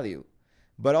serves value,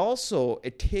 but also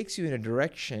it takes you in a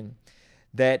direction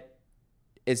that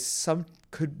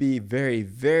could be very,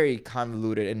 very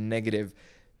convoluted and negative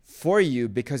for you,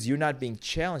 because you're not being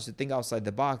challenged to think outside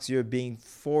the box. You're being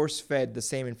force-fed the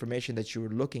same information that you were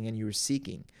looking and you were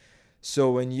seeking.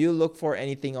 So when you look for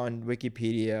anything on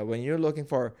Wikipedia, when you're looking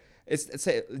for,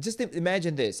 just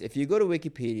imagine this. If you go to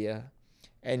Wikipedia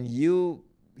and you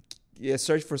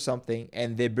search for something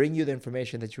and they bring you the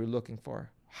information that you're looking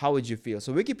for, how would you feel?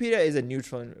 So Wikipedia is a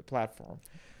neutral platform.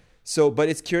 But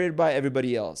it's curated by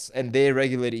everybody else, and they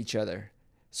regulate each other.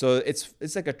 So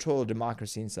it's like a total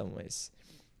democracy in some ways.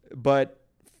 But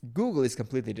Google is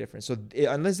completely different. So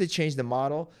unless they change the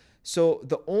model, so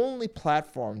the only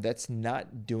platform that's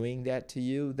not doing that to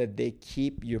you, that they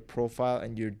keep your profile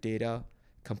and your data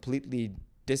completely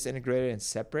disintegrated and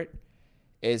separate,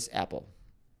 is Apple.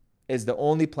 Is the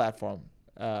only platform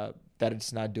that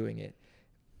it's not doing it.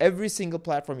 Every single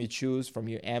platform you choose, from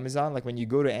your Amazon, when you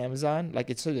go to Amazon,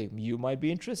 it's like, you might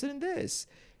be interested in this.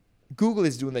 Google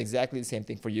is doing exactly the same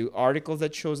thing for you. Articles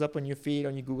that shows up on your feed,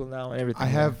 on your Google Now, and everything.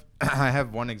 I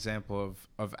have one example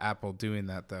of Apple doing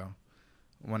that though.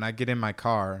 When I get in my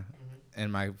car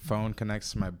and my phone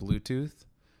connects to my Bluetooth,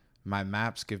 my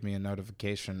maps give me a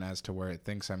notification as to where it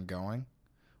thinks I'm going.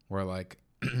 Where like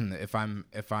if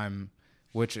I'm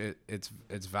which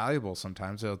it's valuable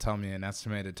sometimes. It'll tell me an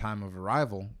estimated time of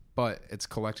arrival, but it's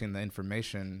collecting the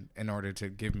information in order to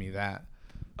give me that.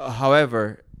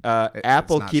 However,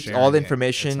 Apple keeps all the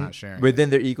information within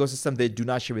their ecosystem. They do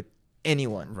not share with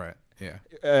anyone. Right.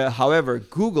 Yeah. However,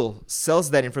 Google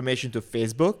sells that information to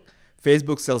Facebook.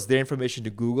 Facebook sells their information to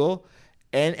Google,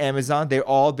 and Amazon. They're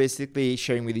all basically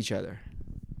sharing with each other.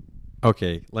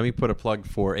 Okay, let me put a plug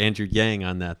for Andrew Yang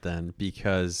on that then,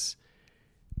 because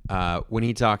when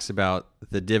he talks about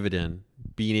the dividend,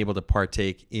 being able to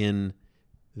partake in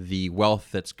the wealth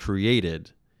that's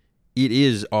created, it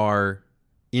is our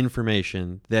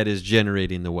information that is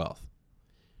generating the wealth.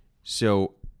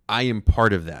 So I am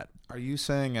part of that. Are you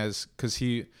saying is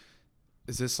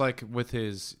this like with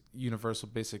his universal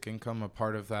basic income, a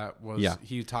part of that was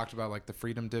he talked about like the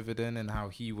freedom dividend and how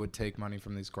he would take money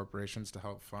from these corporations to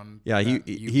help fund. Yeah,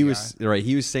 he was right.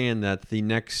 He was saying that the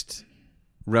next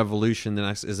revolution, the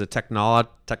next is a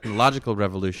technological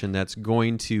revolution that's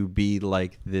going to be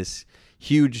like this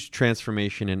huge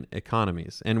transformation in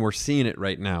economies, and we're seeing it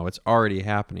right now. It's already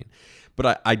happening,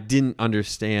 but I didn't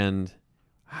understand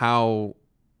how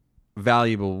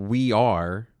valuable we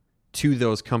are to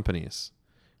those companies.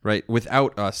 Right?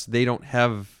 Without us, they don't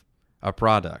have a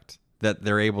product that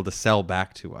they're able to sell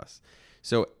back to us.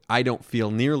 So I don't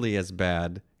feel nearly as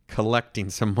bad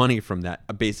collecting some money from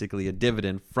that, basically a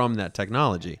dividend from that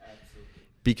technology. Absolutely.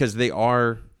 Because they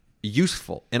are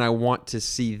useful, and I want to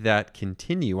see that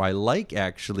continue. I like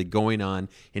actually going on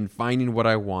and finding what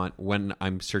I want when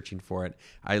I'm searching for it.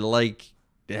 I like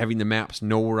having the maps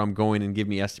know where I'm going and give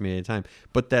me estimated time.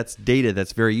 But that's data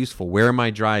that's very useful. Where am I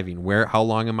driving? How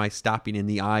long am I stopping in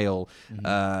the aisle?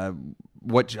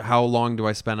 Mm-hmm. How long do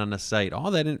I spend on a site?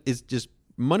 All that is just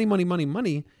money,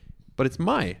 but it's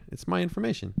my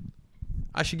information.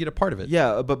 I should get a part of it.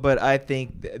 Yeah, but I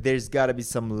think there's got to be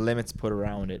some limits put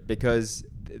around it, because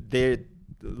they're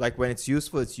like, when it's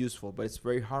useful, but it's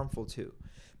very harmful too,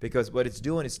 because what it's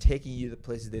doing is taking you to the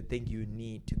places they think you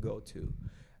need to go to.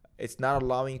 It's not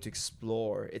allowing you to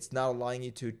explore. It's not allowing you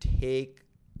to take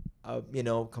a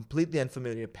completely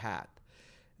unfamiliar path.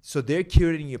 So they're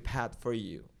curating your path for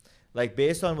you, like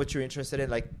based on what you're interested in.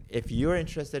 Like if you're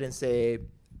interested in, say,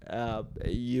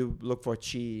 you look for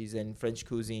cheese and French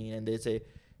cuisine, and they say,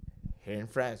 here in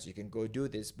France, you can go do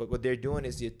this. But what they're doing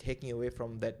is you're taking away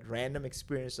from that random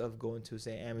experience of going to,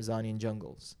 say, Amazonian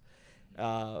jungles.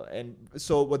 And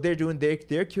so what they're doing,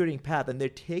 they're curating path, and they're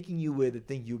taking you where the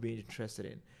thing you'll be interested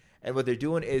in. And what they're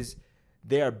doing is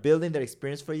they are building that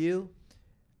experience for you,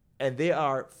 and they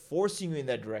are forcing you in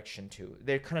that direction too.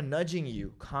 They're kind of nudging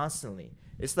you constantly.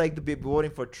 It's like the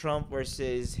voting for Trump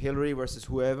versus Hillary versus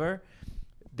whoever.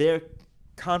 They're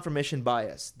confirmation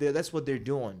bias. That's what they're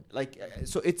doing. Like,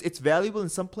 so it's valuable in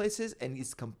some places, and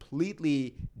it's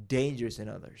completely dangerous in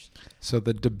others. So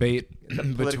the debate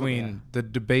between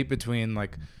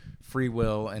like free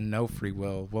will and no free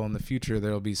will. Well, in the future,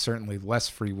 there will be certainly less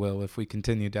free will if we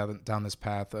continue down this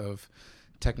path of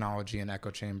technology and echo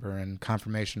chamber and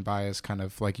confirmation bias, kind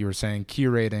of like you were saying,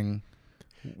 curating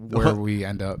where we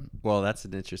end up. Well, that's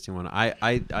an interesting one.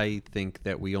 I think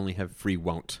that we only have free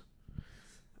won't.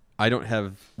 I don't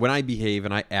have, when I behave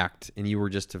and I act, and you were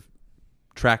just to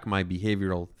track my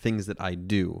behavioral things that I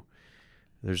do,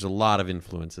 there's a lot of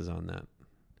influences on that.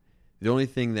 The only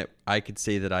thing that I could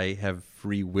say that I have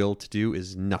free will to do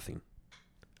is nothing.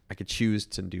 I could choose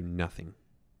to do nothing.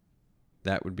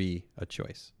 That would be a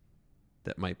choice.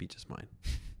 That might be just mine.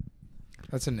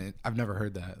 I've never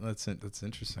heard that. That's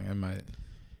interesting. I might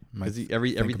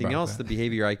everything else, the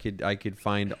behavior I could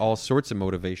find all sorts of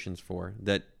motivations for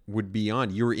that would be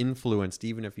on. You're influenced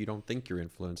even if you don't think you're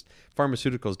influenced.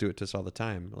 Pharmaceuticals do it to us all the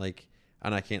time. Like,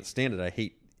 and I can't stand it. I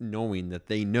hate knowing that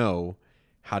they know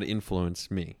how to influence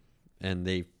me. And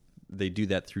they do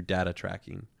that through data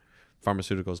tracking.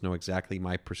 Pharmaceuticals know exactly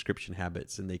my prescription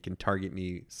habits, and they can target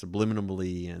me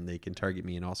subliminally, and they can target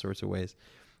me in all sorts of ways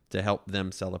to help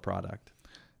them sell a product.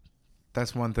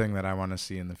 That's one thing that I want to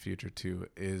see in the future too,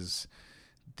 is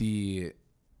I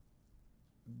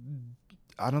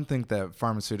don't think that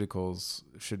pharmaceuticals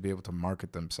should be able to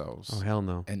market themselves. Oh, hell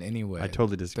no. In any way. I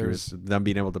totally disagree with them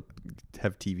being able to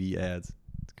have TV ads.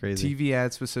 Crazy. TV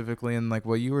ads specifically, and like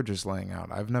what you were just laying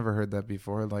out. I've never heard that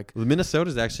before. Like,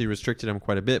 Minnesota's actually restricted them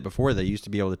quite a bit. Before, they used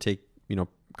to be able to take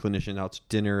clinician out to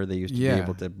dinner. They used to Yeah. be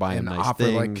able to buy them And nice offer,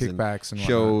 things like, kickbacks and whatnot.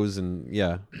 shows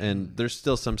and there's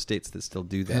still some states that still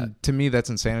do that. And to me, that's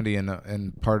insanity,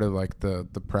 and part of like the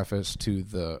preface to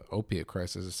the opiate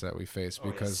crisis that we face,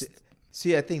 because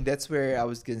See, I think that's where I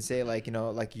was gonna say, like,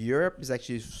 like Europe is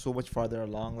actually so much farther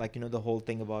along. Like, the whole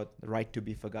thing about the right to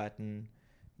be forgotten,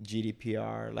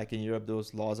 GDPR. Like in Europe,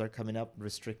 those laws are coming up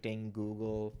restricting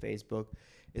Google, Facebook.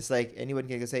 It's like anyone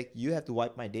can say, you have to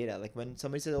wipe my data. Like when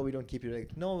somebody says, oh, we don't keep you,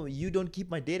 like, no, you don't keep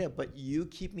my data, but you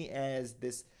keep me as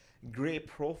this gray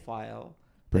profile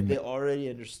that they already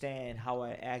understand how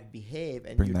I act, behave,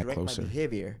 and you direct my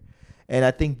behavior. And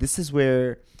I think this is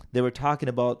where they were talking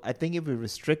about, I think if we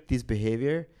restrict this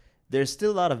behavior, there's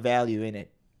still a lot of value in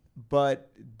it,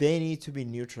 but they need to be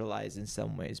neutralized in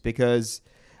some ways, because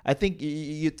I think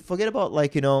you forget about,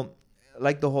 like,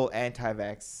 like the whole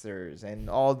anti-vaxxers and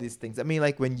all these things. I mean,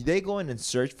 like when they go in and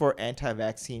search for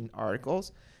anti-vaccine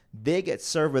articles, they get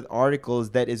served with articles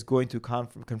that is going to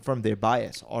confirm their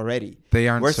bias already. They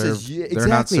aren't served. They're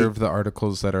not served the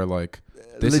articles that are like,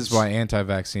 this is why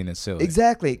anti-vaccine is silly.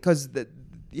 Exactly, because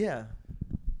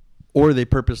Or they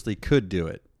purposely could do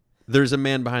it. There's a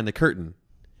man behind the curtain.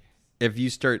 If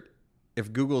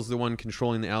Google's the one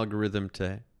controlling the algorithm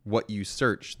to what you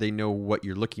search, they know what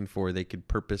you're looking for. They could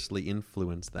purposely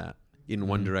influence that in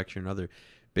one direction or another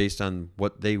based on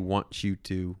what they want you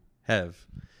to have.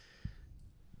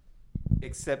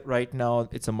 Except right now,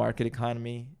 it's a market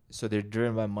economy, so they're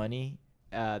driven by money.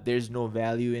 There's no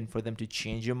value in for them to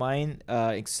change your mind,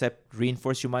 except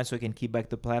reinforce your mind so it can keep back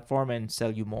the platform and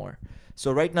sell you more.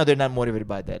 So right now, they're not motivated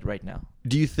by that right now.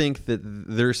 Do you think that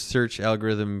their search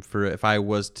algorithm for, if I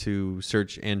was to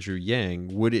search Andrew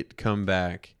Yang, would it come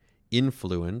back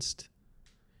influenced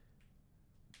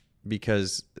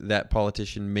because that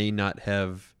politician may not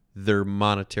have their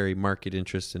monetary market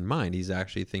interests in mind? He's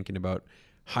actually thinking about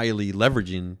highly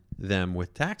leveraging them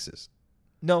with taxes.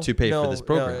 To pay for this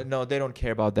program. No, they don't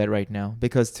care about that right now,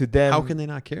 because to them, how can they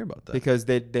not care about that? Because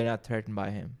they're not threatened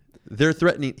by him.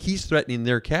 He's threatening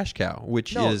their cash cow,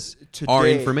 which is our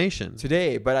information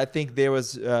today. But I think there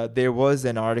was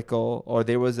an article, or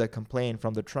there was a complaint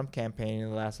from the Trump campaign in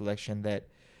the last election that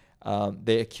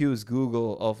they accused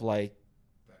Google of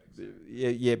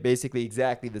basically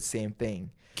exactly the same thing,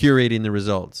 curating the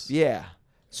results. Yeah.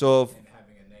 So having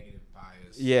a negative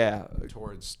bias. Yeah.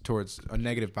 Towards a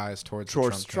negative bias towards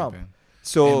Trump. Campaign.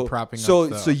 So yes,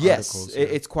 articles,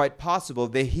 it's quite possible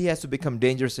that he has to become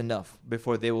dangerous enough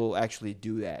before they will actually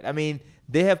do that. I mean,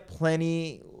 they have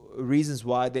plenty reasons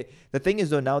why the thing is,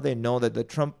 though, now they know that the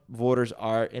Trump voters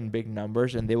are in big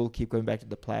numbers and they will keep going back to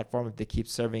the platform if they keep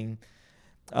serving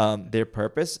their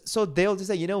purpose. So they'll just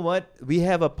say, you know what, we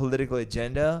have a political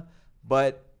agenda,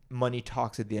 but money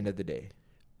talks at the end of the day.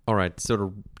 All right,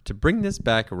 so to bring this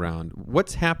back around,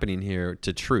 what's happening here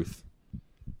to truth?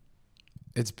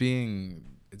 It's being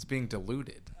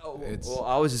diluted. Well,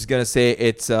 I was just gonna say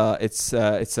it's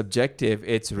subjective.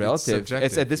 It's relative.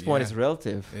 It's at this point, it's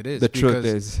relative. It is. The truth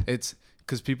is, it's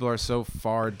because people are so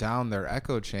far down their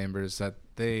echo chambers that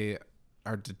they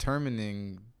are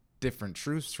determining different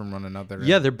truths from one another.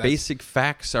 Yeah, their basic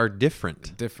facts are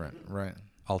different. Different, right?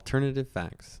 Alternative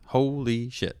facts. Holy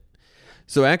shit!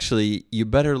 So actually, you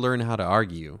better learn how to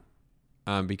argue,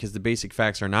 because the basic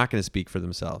facts are not going to speak for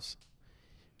themselves.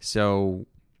 So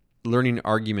learning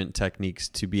argument techniques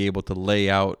to be able to lay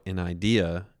out an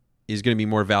idea is going to be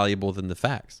more valuable than the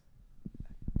facts.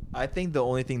 I think the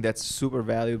only thing that's super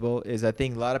valuable is, I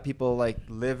think a lot of people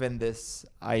live in this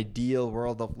ideal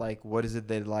world of what is it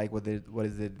they like, what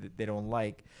is it they don't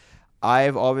like.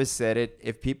 I've always said it,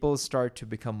 if people start to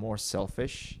become more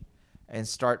selfish and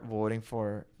start voting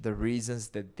for the reasons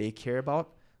that they care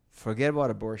about, forget about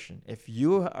abortion. If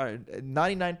you are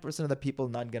 99% of the people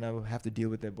not gonna have to deal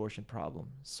with the abortion problem,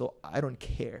 so I don't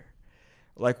care,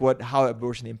 how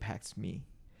abortion impacts me.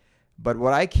 But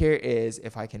what I care is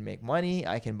if I can make money,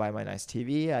 I can buy my nice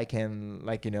TV, I can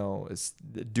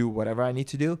do whatever I need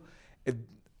to do,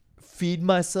 feed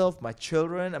myself, my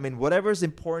children. I mean, whatever is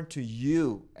important to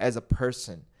you as a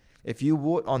person. If you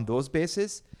vote on those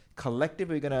bases,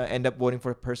 collectively you're gonna end up voting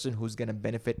for a person who's gonna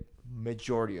benefit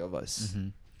majority of us. Mm-hmm.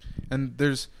 And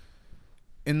there's,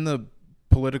 in the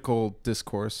political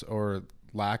discourse or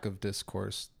lack of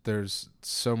discourse, there's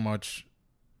so much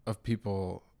of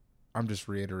people, I'm just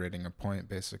reiterating a point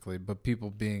basically, but people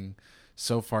being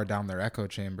so far down their echo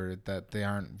chamber that they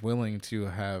aren't willing to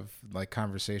have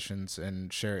conversations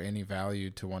and share any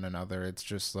value to one another. It's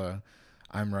just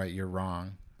I'm right, you're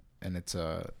wrong, and it's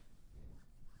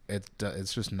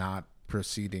just not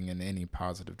proceeding in any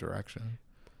positive direction.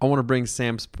 I want to bring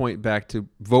Sam's point back to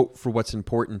vote for what's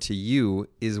important to you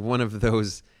is one of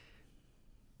those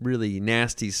really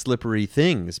nasty, slippery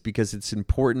things because it's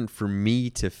important for me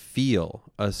to feel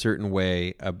a certain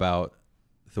way about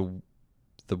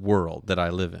the world that I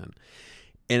live in.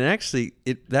 And actually,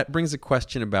 that brings a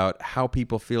question about how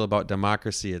people feel about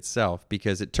democracy itself,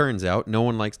 because it turns out no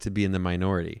one likes to be in the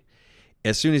minority.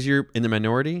 As soon as you're in the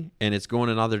minority and it's going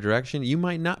another direction, you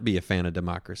might not be a fan of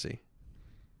democracy,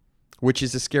 which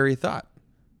is a scary thought.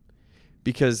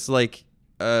 Because, like,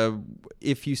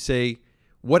 if you say,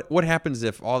 what happens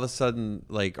if all of a sudden,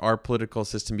 like, our political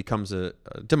system becomes a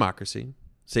democracy?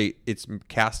 Say it's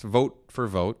cast vote for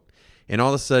vote, and all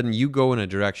of a sudden you go in a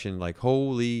direction like,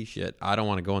 holy shit, I don't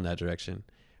want to go in that direction.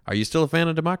 Are you still a fan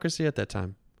of democracy at that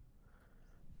time?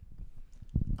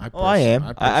 I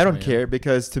am. I don't care,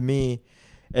 because to me,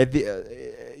 at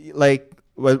the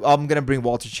I'm gonna bring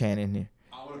Walter Chan in here.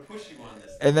 I want to push you on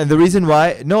this. And then the reason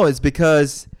why, no, is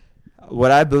because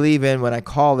what I believe in when I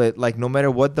call it, like, no matter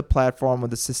what the platform or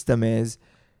the system is,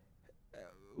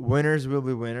 winners will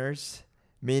be winners.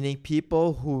 Meaning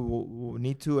people who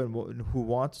need to and who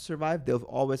want to survive, they'll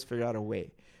always figure out a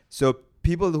way. So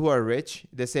people who are rich,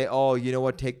 they say, oh, you know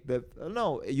what,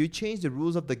 no, you change the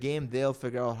rules of the game, they'll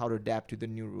figure out how to adapt to the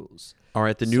new rules. All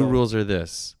right, the new rules are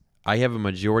this. I have a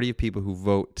majority of people who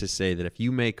vote to say that if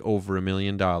you make over $1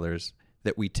 million,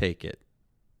 that we take it.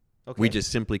 Okay. We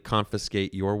just simply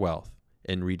confiscate your wealth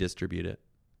and redistribute it.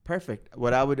 Perfect.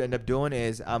 What I would end up doing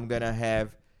is I'm going to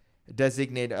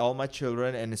designate all my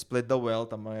children and split the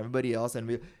wealth among everybody else,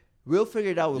 and we'll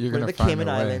figure it out. We'll put in the Cayman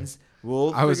Islands.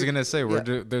 I was going to say,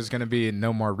 there's going to be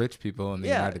no more rich people in the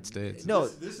United States.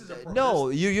 No,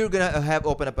 you're going to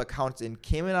open up accounts in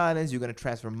Cayman Islands. You're going to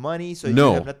transfer money. So no,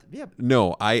 you have nothing. Yeah.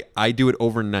 No, I do it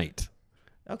overnight.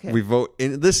 Okay. We vote,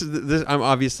 and this. I'm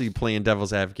obviously playing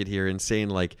devil's advocate here and saying,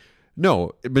 like,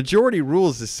 no, majority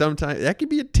rules is sometimes that could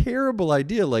be a terrible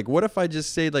idea. Like, what if I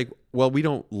just say, like, well, we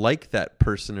don't like that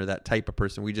person or that type of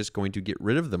person, we're just going to get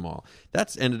rid of them all?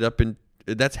 That's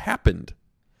happened.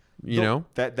 You know,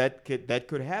 that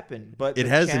could happen, but it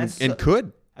has and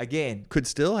could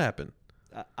still happen.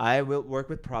 I will work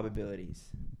with probabilities.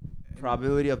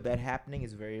 Probability of that happening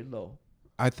is very low.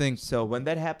 I think so. When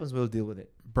that happens, we'll deal with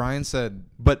it. Brian said,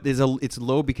 but it's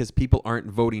low because people aren't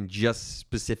voting just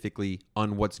specifically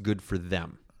on what's good for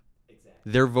them.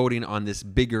 Exactly. They're voting on this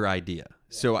bigger idea. Yeah.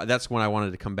 So that's when I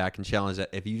wanted to come back and challenge that.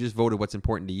 If you just voted what's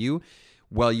important to you,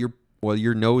 while your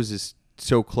nose is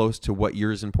so close to what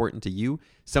yours important to you,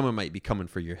 someone might be coming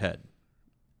for your head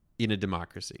in a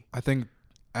democracy. I think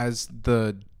as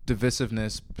the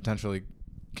divisiveness potentially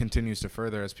continues to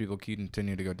further, as people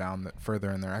continue to go down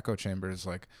further in their echo chambers,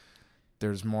 like,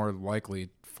 there's more likely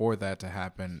for that to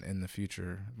happen in the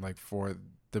future, like for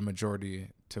the majority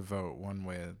to vote one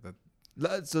way.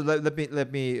 So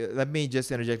let me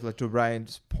just interject to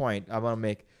Brian's point. I want to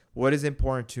make what is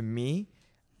important to me.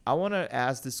 I want to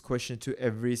ask this question to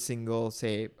every single,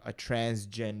 say, a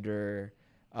transgender,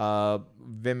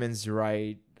 women's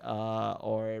right,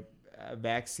 or a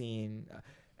vaccine.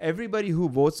 Everybody who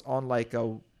votes on like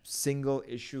a single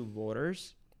issue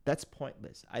voters, that's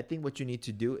pointless. I think what you need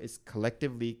to do is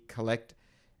collectively collect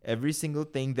every single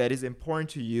thing that is important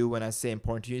to you. When I say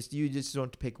important to you, you just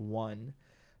don't pick one.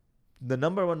 The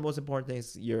number one most important thing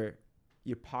is your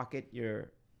pocket,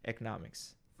 your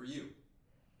economics. For you.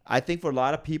 I think for a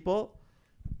lot of people,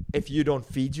 if you don't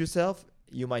feed yourself,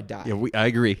 you might die. Yeah, I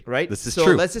agree. Right? This is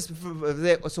true.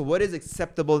 So what is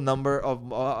acceptable number of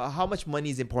how much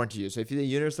money is important to you? So if you say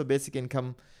universal basic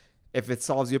income, if it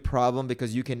solves your problem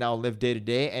because you can now live day to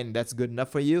day and that's good enough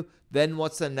for you, then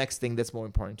what's the next thing that's more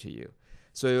important to you?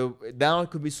 So now it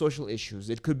could be social issues.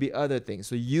 It could be other things.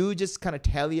 So you just kind of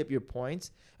tally up your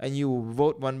points and you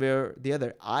vote one way or the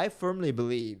other. I firmly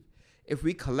believe if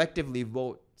we collectively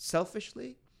vote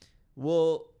selfishly,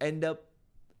 we'll end up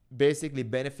basically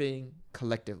benefiting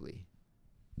collectively.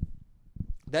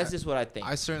 That's just what I think.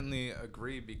 I certainly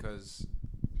agree, because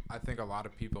I think a lot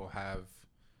of people have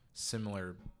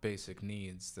similar basic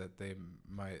needs that they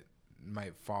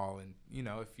might fall in. You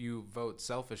know, if you vote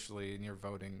selfishly and you're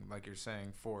voting, like you're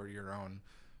saying, for your own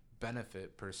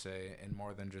benefit per se, in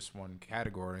more than just one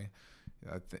category,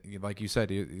 like you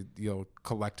said, you'll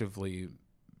collectively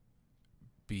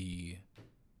be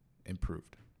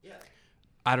improved. Yeah.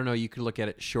 I don't know. You could look at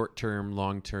it short term,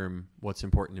 long term. What's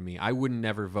important to me? I would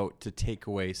never vote to take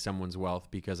away someone's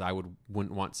wealth, because I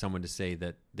wouldn't want someone to say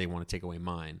that they want to take away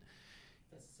mine.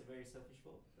 That's a very selfish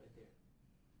vote right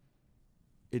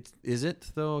there. Is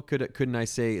it though? Couldn't I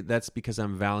say that's because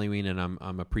I'm valuing and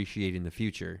I'm appreciating the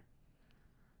future?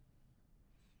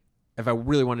 If I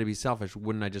really wanted to be selfish,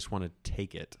 wouldn't I just want to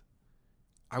take it?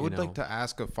 I would like to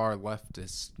ask a far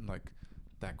leftist like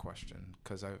that question,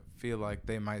 because I feel like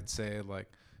they might say,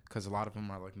 like, because a lot of them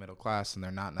are like middle class and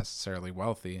they're not necessarily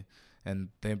wealthy, and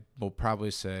they will probably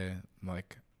say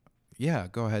like, yeah,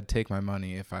 go ahead, take my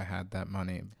money if I had that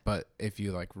money. But if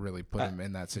you like really put them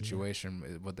in that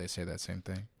situation, would they say that same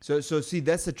thing? So see,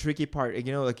 that's the tricky part.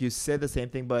 You know, like you said the same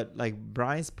thing, but like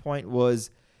Brian's point was,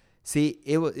 see,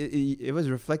 it was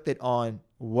reflected on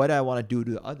what I want to do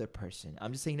to the other person.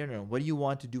 I'm just saying, no. What do you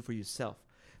want to do for yourself?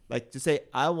 Like to say,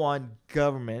 I want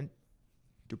government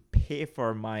to pay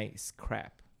for my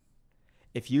crap.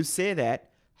 If you say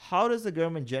that, how does the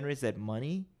government generate that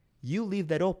money? You leave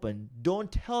that open. Don't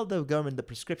tell the government the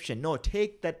prescription. No,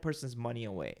 take that person's money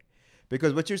away.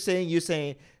 Because what you're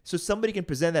saying, so somebody can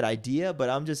present that idea, but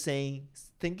I'm just saying,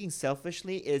 thinking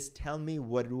selfishly is tell me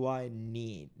what do I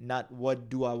need, not what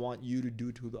do I want you to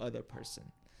do to the other person.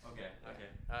 Okay.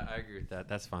 I agree with that.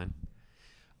 That's fine.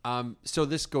 So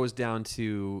this goes down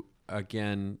to,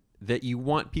 again, that you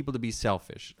want people to be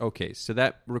selfish. Okay, so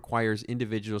that requires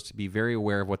individuals to be very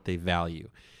aware of what they value.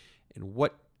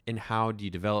 And how do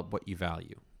you develop what you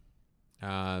value?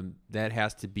 That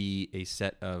has to be a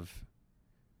set of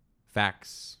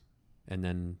facts and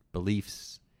then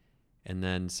beliefs and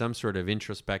then some sort of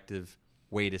introspective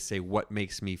way to say what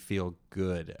makes me feel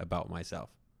good about myself.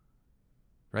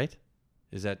 Right?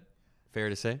 Is that fair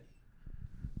to say?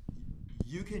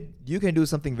 You can do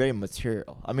something very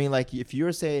material. I mean, like if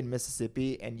you're say in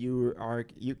Mississippi and you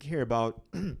care about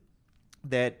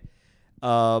that,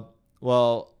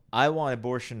 well, I want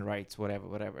abortion rights,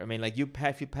 whatever. I mean, like you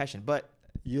feel passionate, but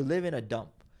you live in a dump.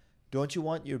 Don't you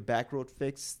want your back road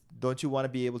fixed? Don't you want to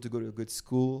be able to go to a good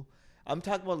school? I'm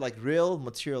talking about like real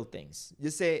material things. You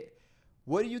say,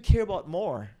 what do you care about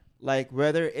more? Like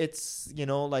whether it's, you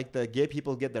know, like the gay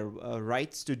people get the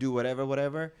rights to do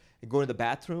whatever, and go to the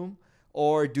bathroom,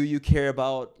 or do you care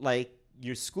about like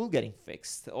your school getting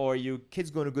fixed, or your kids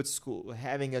going to good school,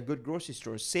 having a good grocery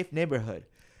store, safe neighborhood?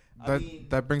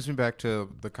 That brings me back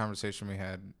to the conversation we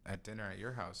had at dinner at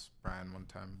your house, Brian, one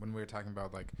time when we were talking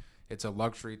about like it's a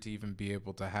luxury to even be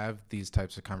able to have these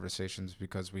types of conversations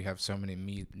because we have so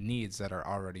many needs that are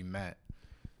already met.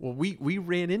 Well, we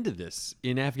ran into this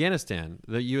in Afghanistan.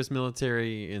 The U.S.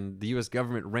 military and the U.S.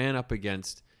 government ran up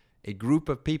against a group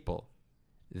of people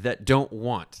that don't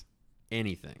want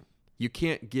anything. You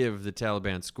can't give the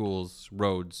Taliban schools,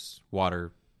 roads,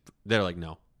 water. They're like,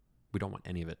 no, we don't want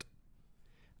any of it.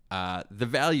 The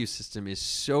value system is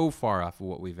so far off of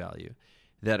what we value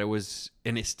that it was,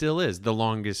 and it still is, the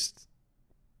longest,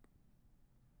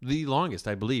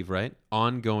 I believe, right?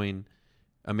 Ongoing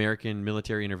American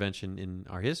military intervention in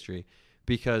our history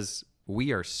because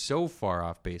we are so far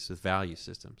off base with value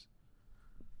systems.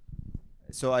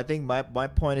 So I think my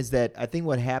point is that I think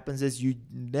what happens is you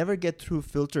never get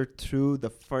filtered through the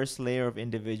first layer of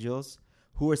individuals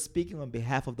who are speaking on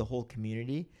behalf of the whole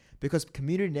community because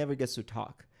community never gets to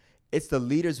talk. It's the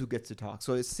leaders who get to talk.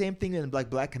 So it's the same thing in the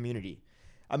black community.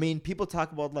 I mean, people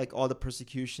talk about like all the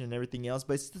persecution and everything else,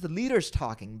 but it's the leaders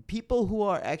talking. People who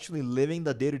are actually living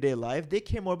the day-to-day life, they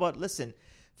care more about, listen,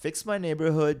 fix my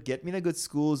neighborhood, get me the good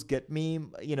schools, get me,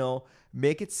 you know,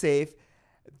 make it safe.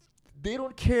 They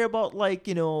don't care about like,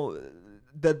 you know,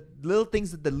 the little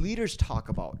things that the leaders talk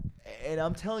about. And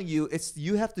I'm telling you,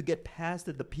 you have to get past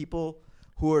the people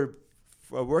who are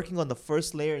working on the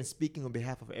first layer and speaking on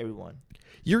behalf of everyone.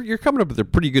 You're coming up with a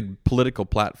pretty good political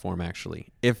platform, actually.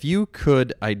 If you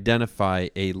could identify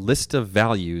a list of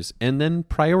values and then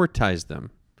prioritize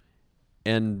them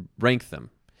and rank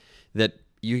them, that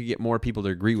you could get more people to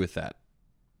agree with that,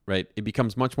 right? It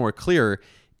becomes much more clear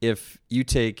if you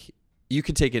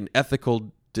could take an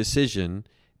ethical decision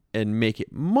and make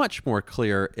it much more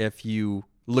clear if you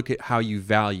look at how you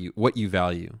value, what you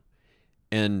value.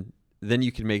 And then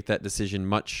you can make that decision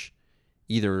much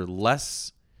either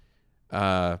less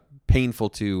painful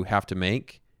to have to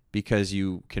make because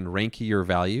you can rank your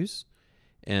values,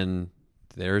 and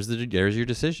there's your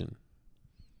decision.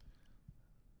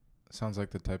 Sounds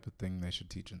like the type of thing they should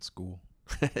teach in school.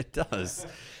 It does.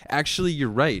 Actually, you're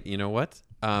right. You know what?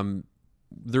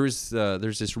 There's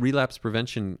this relapse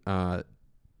prevention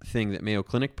thing that Mayo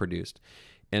Clinic produced,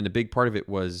 and a big part of it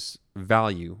was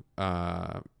value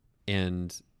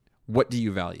and what do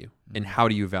you value and how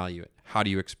do you value it? How do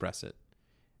you express it?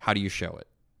 How do you show it?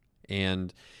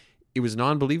 And it was an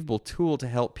unbelievable tool to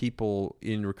help people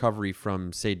in recovery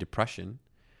from, say, depression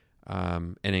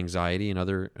and anxiety and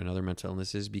other mental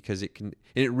illnesses, because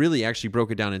it really actually broke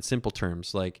it down in simple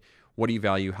terms, like what do you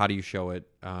value? How do you show it?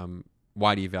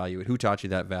 Why do you value it? Who taught you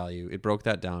that value? It broke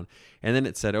that down. And then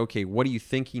it said, okay, what are you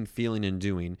thinking, feeling, and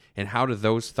doing? And how do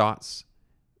those thoughts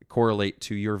correlate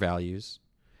to your values?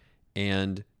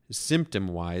 And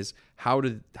symptom-wise, how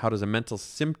does a mental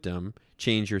symptom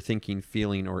change your thinking,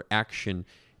 feeling, or action?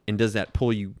 And does that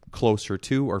pull you closer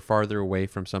to or farther away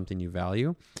from something you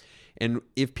value? And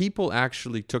if people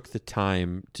actually took the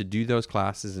time to do those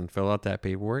classes and fill out that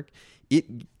paperwork, it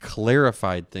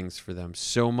clarified things for them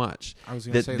so much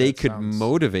that they could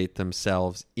motivate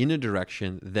themselves in a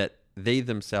direction that they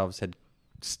themselves had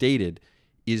stated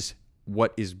is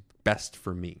what is best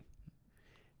for me.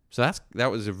 So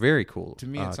that was a very cool to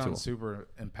me. It sounds tool. super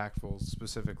impactful,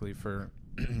 specifically for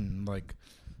like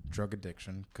drug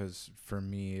addiction, because for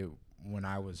me, when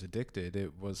I was addicted,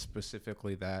 it was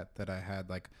specifically that I had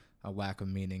like a lack of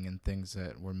meaning in things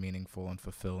that were meaningful and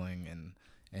fulfilling, and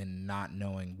not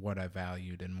knowing what I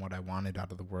valued and what I wanted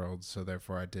out of the world. So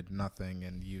therefore I did nothing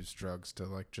and used drugs to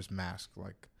like just mask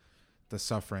like the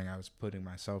suffering I was putting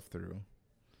myself through.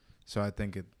 So I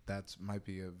think that might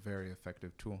be a very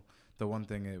effective tool. The one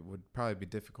thing, it would probably be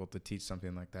difficult to teach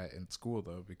something like that in school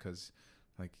though, because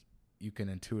like you can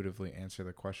intuitively answer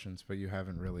the questions, but you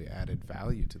haven't really added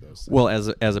value to those things. Well,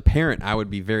 as a parent, I would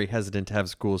be very hesitant to have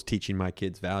schools teaching my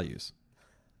kids values.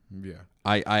 Yeah.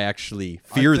 I actually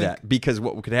fear that, because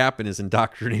what could happen is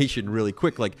indoctrination really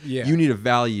quick. Like, you need to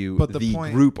value the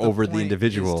group over the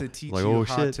individual. Is to teach like, you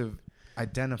how to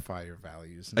identify your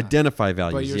values. Identify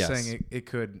values, but you're yes. saying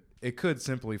it could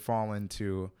simply fall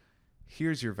into,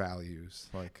 here's your values.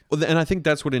 Like, well, and I think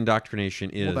that's what indoctrination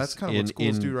is. Well, that's kind of what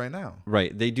schools do right now.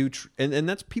 Right. They do. And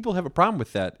that's, people have a problem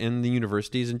with that in the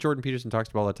universities. And Jordan Peterson talks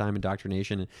about all the time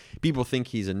indoctrination. And people think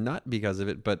he's a nut because of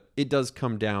it. But it does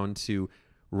come down to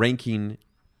ranking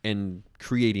and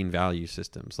creating value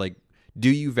systems. Like, do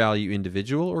you value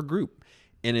individual or group?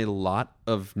 And a lot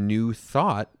of new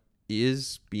thought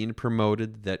is being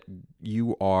promoted that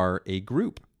you are a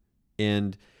group.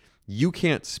 And you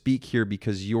can't speak here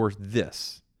because you're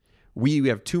this. We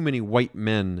have too many white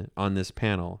men on this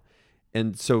panel.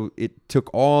 And so it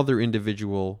took all their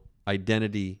individual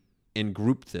identity and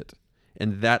grouped it.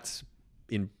 And that's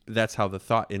how the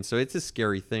thought. And so it's a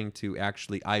scary thing to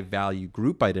actually, I value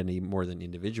group identity more than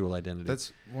individual identity.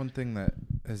 That's one thing that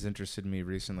has interested me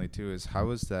recently too, is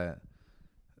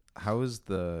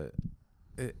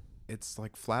it's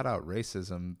like flat out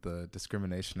racism, the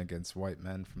discrimination against white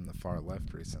men from the far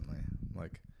left recently.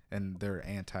 Like, and they're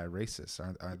anti-racist,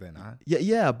 are they not?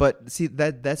 Yeah, but see,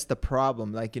 that's the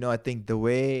problem. Like, I think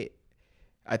this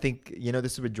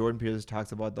is what Jordan Peterson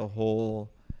talks about, the whole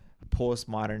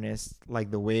postmodernist,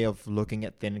 like the way of looking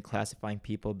at thin and classifying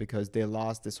people, because they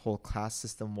lost this whole class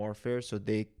system warfare. So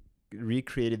they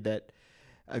recreated that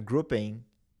grouping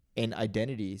in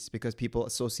identities, because people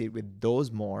associate with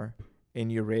those more in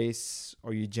your race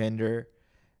or your gender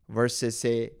versus,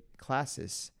 say,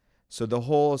 classes. So the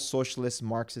whole socialist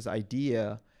Marxist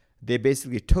idea, they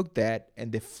basically took that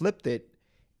and they flipped it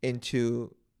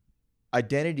into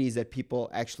identities that people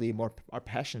actually are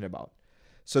passionate about.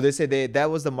 So they say that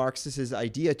was the Marxist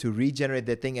idea, to regenerate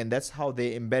that thing, and that's how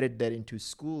they embedded that into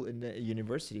school in the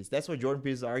universities. That's what Jordan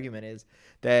Peterson's argument is,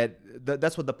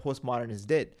 that's what the postmodernists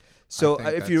did. So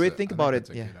if you really think about it,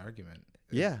 a good argument.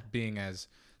 Yeah, being as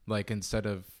like, instead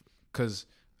of, because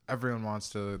everyone wants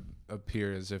to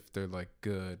appear as if they're like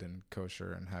good and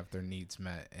kosher and have their needs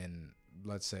met in,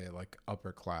 let's say, like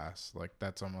upper class, like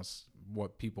that's almost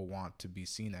what people want to be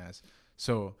seen as.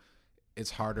 So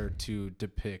it's harder to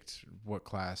depict what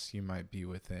class you might be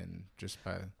within just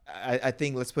by. I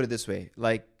think, let's put it this way,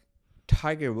 like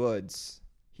Tiger Woods,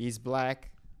 he's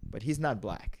black, but he's not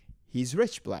black. He's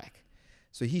rich black.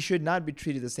 So he should not be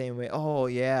treated the same way. Oh,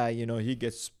 yeah, he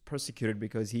gets persecuted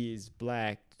because he is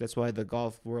black. That's why the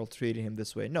golf world treated him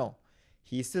this way. No,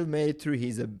 he still made it through.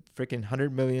 He's a freaking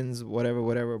 100 millions, whatever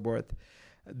worth.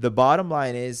 The bottom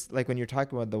line is, like, when you're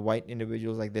talking about the white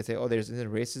individuals, like they say, oh, there's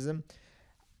racism.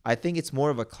 I think it's more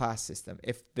of a class system.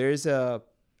 If there's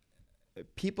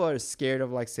people are scared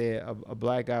of, like, say, a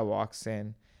black guy walks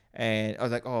in and I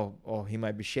was like, oh, he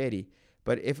might be shady.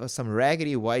 But if some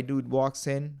raggedy white dude walks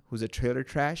in who's a trailer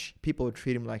trash, people would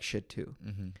treat him like shit too.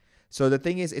 Mm-hmm. So the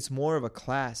thing is, it's more of a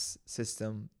class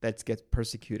system that gets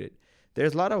persecuted.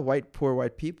 There's a lot of poor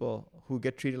white people who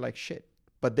get treated like shit.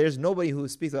 But there's nobody who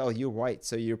speaks like, oh, you're white,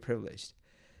 so you're privileged.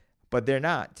 But they're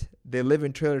not. They live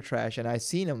in trailer trash, and I've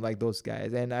seen them like those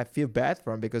guys. And I feel bad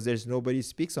for them because there's nobody who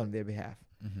speaks on their behalf.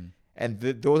 Mm-hmm. And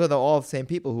those are all the same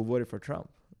people who voted for Trump.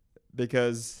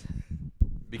 Because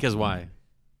why?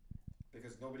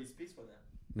 Because nobody speaks for them.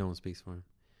 No one speaks for him.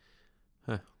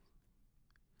 Huh.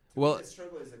 Well,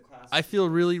 I feel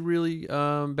really, really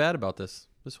bad about this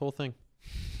whole thing.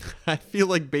 I feel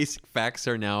like basic facts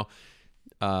are now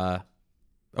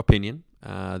opinion.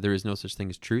 There is no such thing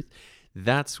as truth.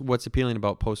 That's what's appealing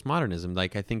about postmodernism.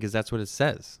 Like, I think that's what it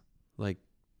says. Like,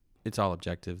 it's all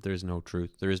objective. There is no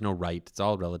truth. There is no right. It's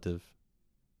all relative.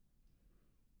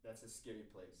 That's a scary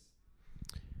place.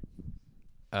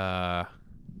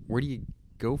 Where do you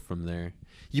go from there?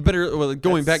 You better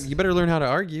You better learn how to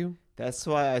argue. That's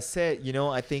why I said,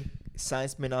 I think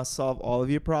science may not solve all of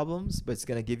your problems, but it's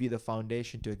going to give you the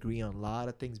foundation to agree on a lot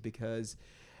of things, because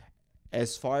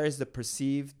as far as the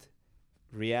perceived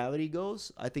reality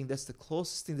goes, I think that's the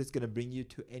closest thing that's going to bring you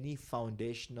to any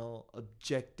foundational,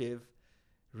 objective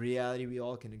reality we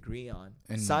all can agree on.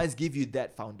 And science gives you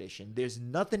that foundation. There's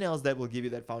nothing else that will give you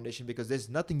that foundation, because there's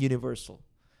nothing universal.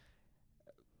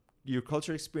 Your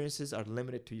culture experiences are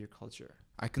limited to your culture.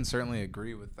 I can certainly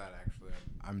agree with that, actually.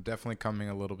 I'm definitely coming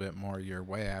a little bit more your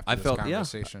way after this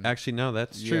conversation. Yeah. Actually, no,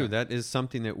 that's true. That is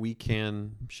something that we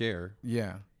can share.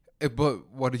 Yeah. But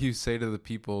what do you say to the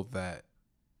people that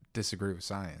disagree with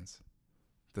science?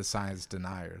 The science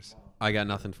deniers. I got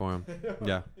nothing for them.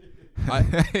 Yeah.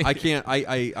 I can't.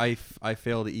 I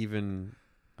fail to even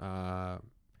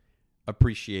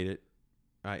appreciate it.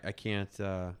 I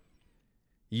can't.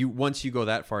 Once you go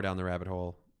that far down the rabbit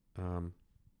hole,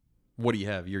 what do you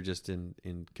have? You're just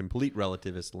in complete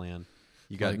relativist land.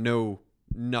 You got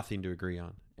nothing to agree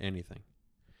on anything.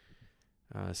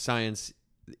 Science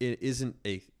is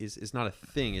not a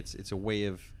thing. It's a way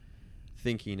of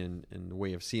thinking and a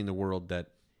way of seeing the world that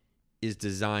is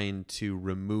designed to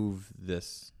remove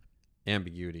this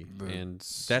ambiguity, and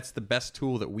that's the best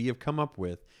tool that we have come up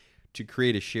with to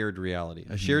create a shared reality,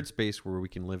 a shared space where we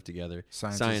can live together.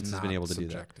 Science has been able to do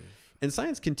that, and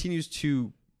science continues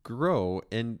to grow.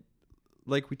 And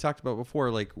like we talked about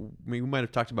before, like we might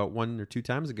have talked about 1 or 2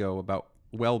 times ago about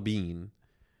well-being.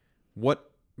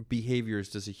 What behaviors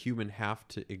does a human have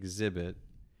to exhibit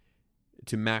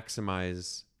to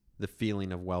maximize the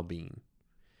feeling of well-being?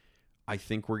 I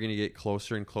think we're going to get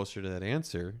closer and closer to that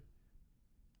answer.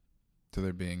 To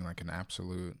there being like an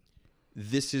absolute,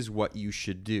 this is what you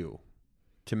should do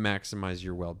to maximize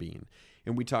your well-being.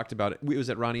 And we talked about it. It was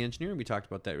at Ronnie Engineering. We talked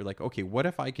about that. We're like, okay, what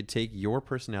if I could take your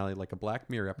personality, like a Black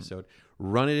Mirror episode,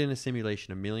 run it in a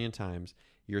simulation 1,000,000 times.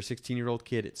 You're a 16-year-old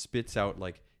kid. It spits out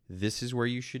like, this is where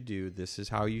you should do. This is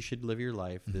how you should live your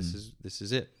life. This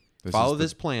is it. Follow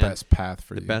this plan. Best path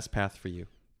for you. The best path for you.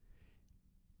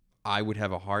 I would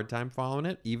have a hard time following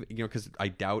it, even because I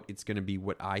doubt it's going to be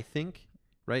what I think,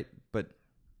 right? But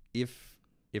if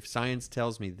science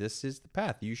tells me this is the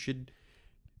path, you should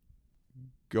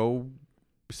go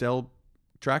sell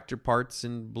tractor parts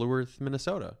in Blue Earth,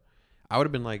 Minnesota, I would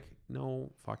have been like,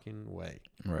 no fucking way.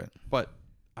 Right. But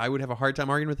I would have a hard time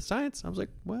arguing with the science. I was like,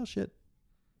 well, shit.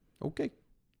 Okay.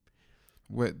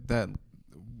 That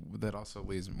also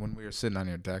leads, when we were sitting on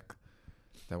your deck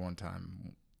that one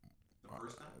time,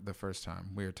 the first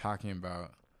time we were talking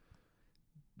about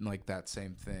like that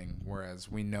same thing,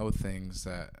 whereas we know things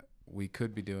that we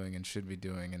could be doing and should be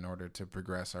doing in order to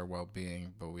progress our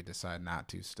well-being, but we decide not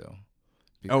to still.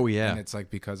 And it's like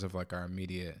because of like our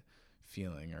immediate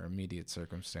feeling or immediate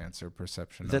circumstance or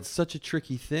perception. That's such a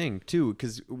tricky thing too,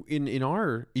 because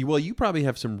you probably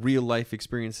have some real life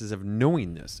experiences of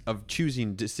knowing this, of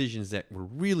choosing decisions that were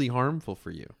really harmful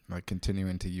for you, like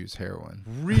continuing to use heroin.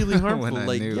 Really harmful,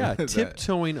 like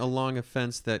tiptoeing along a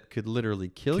fence that could literally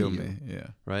kill you. Me. Yeah,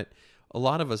 right. A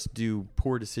lot of us do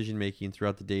poor decision making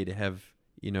throughout the day to have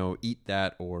eat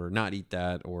that or not eat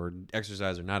that, or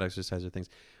exercise or not exercise, or things.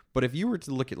 But if you were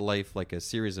to look at life like a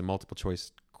series of multiple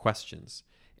choice questions,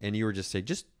 and you were just say,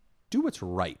 just do what's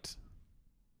right.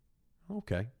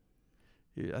 Okay.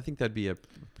 I think that'd be a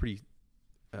pretty,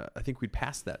 I think we'd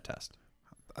pass that test.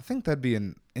 I think that'd be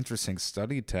an interesting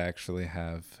study to actually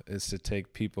have, is to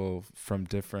take people from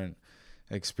different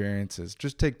experiences,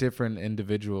 just take different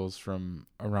individuals from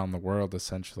around the world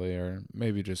essentially, or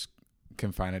maybe just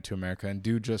confine it to America and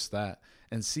do just that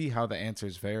and see how the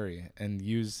answers vary, and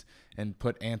use and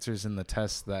put answers in the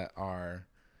tests that are.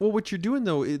 Well, what you're doing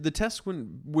though, the test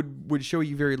would show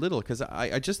you very little, because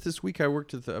I just this week I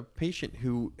worked with a patient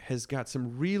who has got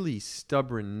some really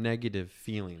stubborn negative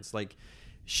feelings. Like,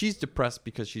 she's depressed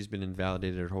because she's been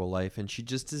invalidated her whole life, and she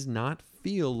just does not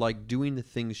feel like doing the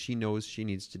things she knows she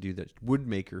needs to do that would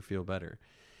make her feel better.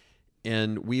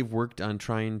 And we've worked on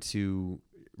trying to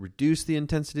reduce the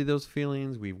intensity of those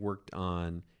feelings. We've worked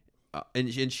on,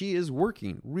 and she is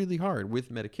working really hard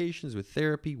with medications, with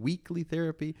therapy, weekly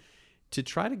therapy, to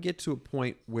try to get to a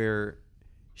point where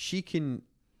she can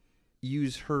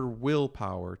use her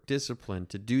willpower, discipline,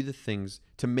 to do the things,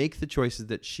 to make the choices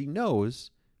that she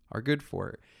knows are good for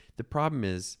her. The problem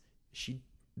is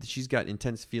she's got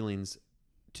intense feelings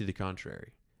to the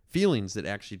contrary, feelings that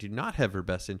actually do not have her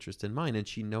best interest in mind, and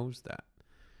she knows that.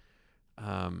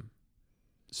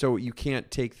 So you can't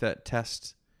take that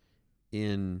test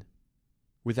in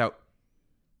without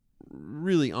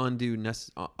really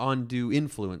undue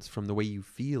influence from the way you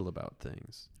feel about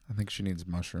things. I think she needs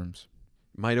mushrooms.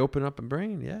 Might open up a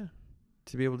brain, yeah,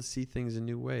 to be able to see things a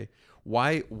new way.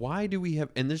 Why do we have,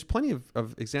 and there's plenty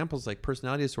of examples like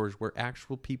personality disorders where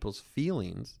actual people's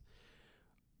feelings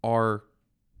are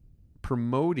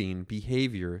promoting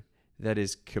behavior that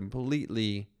is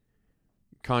completely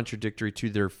contradictory to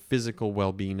their physical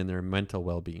well-being and their mental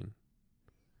well-being.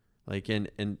 Like, and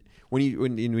when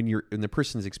the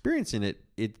person's experiencing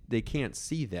it, they can't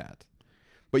see that.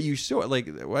 But you show it, like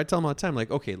I tell them all the time,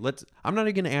 like, okay, I'm not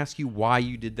going to ask you why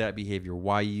you did that behavior,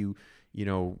 why you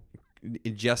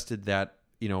ingested that,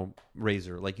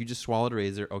 razor. Like, you just swallowed a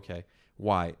razor. Okay.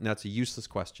 Why? And that's a useless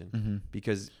question,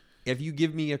 because if you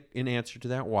give me an answer to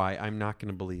that why, I'm not going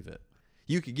to believe it.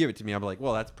 You could give it to me. I'll be like,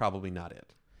 well, that's probably not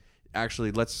it.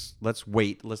 Actually, let's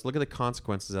wait. Let's look at the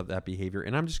consequences of that behavior.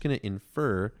 And I'm just going to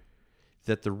infer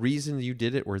that the reason you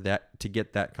did it were that to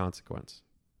get that consequence.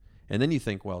 And then you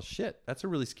think, well, shit, that's a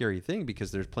really scary thing,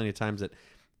 because there's plenty of times that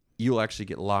you'll actually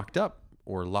get locked up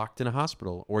or locked in a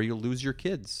hospital, or you'll lose your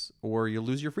kids, or you'll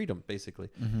lose your freedom, basically.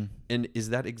 And is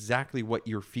that exactly what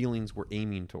your feelings were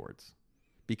aiming towards?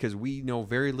 Because we know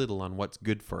very little on what's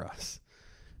good for us.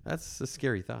 That's a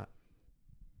scary thought.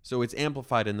 So it's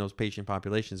amplified in those patient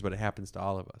populations, but it happens to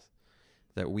all of us.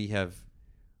 That we have,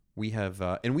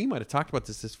 and we might have talked about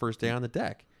this first day on the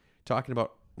deck, talking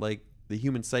about, like, the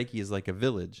human psyche is like a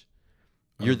village.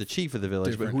 You're the chief of the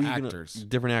village, but who are you going to?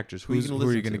 Different actors. Who are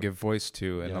you going to give voice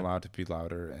to and allow to be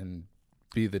louder and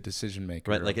be the decision maker?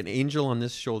 Right, like an angel on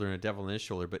this shoulder and a devil on this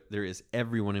shoulder, but there is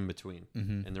everyone in between,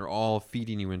 and they're all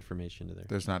feeding you information to there.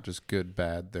 There's not just good,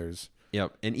 bad. There's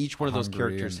and each one of those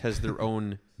characters has their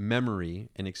own memory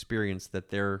and experience that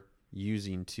they're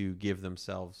using to give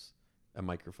themselves a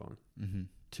microphone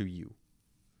to you.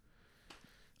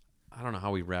 I don't know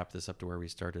how we wrap this up to where we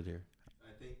started here.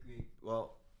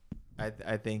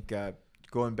 I think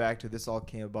going back to this all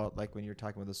came about like when you were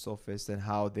talking about the sophists and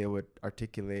how they would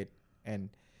articulate and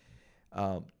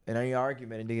in any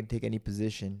argument, and they can take any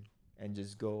position and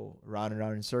just go round and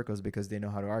round in circles because they know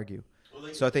how to argue.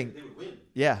 Well, so I think they would win.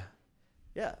 Yeah,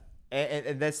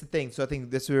 and that's the thing. So I think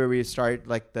this is where we start,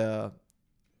 like the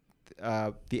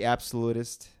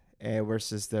absolutist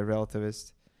versus the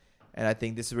relativist, and I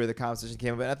think this is where the conversation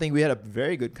came up. And I think we had a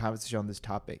very good conversation on this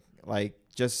topic. Like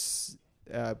just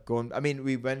going. I mean,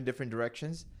 we went in different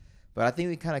directions, but I think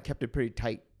we kind of kept it pretty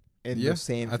tight in the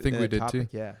same. I think we did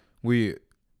topic. too. Yeah.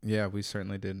 We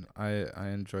certainly did. I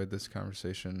enjoyed this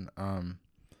conversation.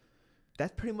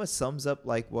 That pretty much sums up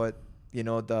like what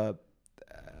the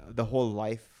whole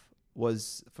life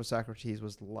was for Socrates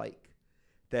was like,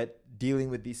 that dealing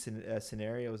with these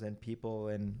scenarios and people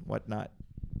and whatnot.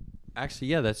 Actually,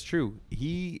 yeah, that's true.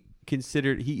 He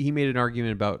considered he made an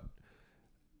argument about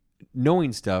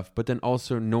knowing stuff, but then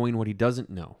also knowing what he doesn't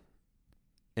know,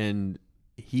 and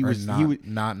he was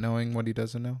not knowing what he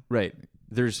doesn't know. Right.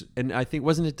 And I think,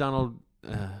 wasn't it Donald?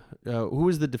 Who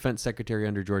was the defense secretary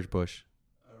under George Bush?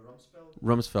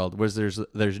 Rumsfeld. Was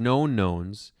there's known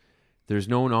knowns, there's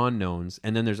known unknowns,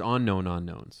 and then there's unknown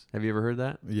unknowns. Have you ever heard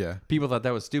that? Yeah. People thought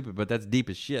that was stupid, but that's deep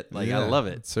as shit. Like, I love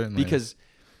it. Certainly. Because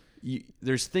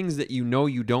there's things that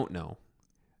you don't know.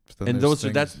 And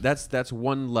that's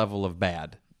one level of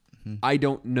bad. Mm-hmm. I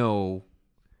don't know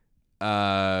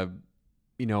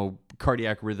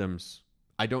cardiac rhythms.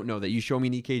 I don't know that. You show me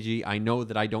an EKG, I know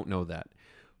that I don't know that.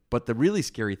 But the really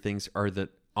scary things are the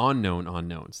unknown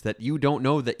unknowns, that you don't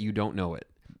know it.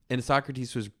 And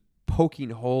Socrates was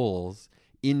poking holes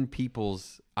in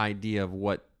people's idea of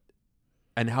what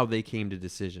and how they came to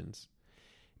decisions.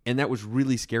 And that was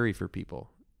really scary for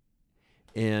people.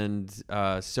 And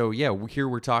here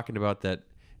we're talking about that.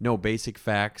 No, basic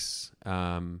facts,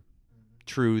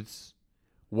 truths,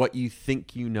 what you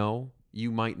think you know,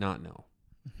 you might not know.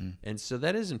 Mm-hmm. And so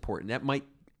that is important. That might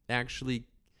actually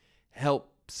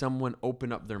help someone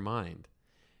open up their mind,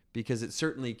 because it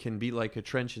certainly can be like a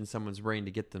trench in someone's brain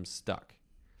to get them stuck.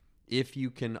 If you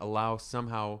can allow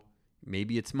somehow,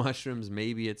 maybe it's mushrooms,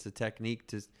 maybe it's a technique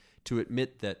to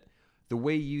admit that the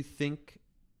way you think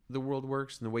the world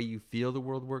works and the way you feel the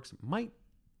world works might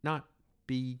not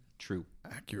be true.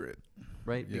 Accurate.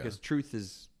 Right? Yeah. Because truth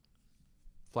is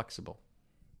flexible.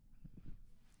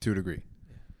 To a degree.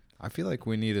 I feel like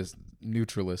we need a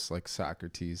neutralist like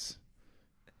Socrates.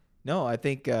 No, I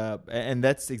think, and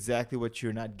that's exactly what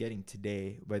you're not getting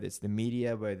today, whether it's the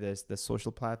media, whether it's the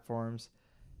social platforms,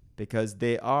 because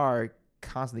they are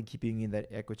constantly keeping you in that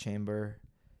echo chamber,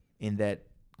 in that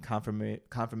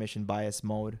confirmation bias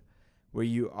mode, where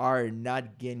you are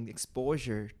not getting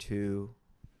exposure to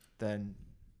the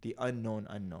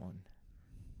unknown,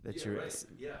 that you're.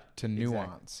 To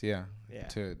nuance, yeah. Yeah.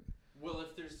 To Well,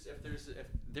 if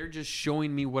they're just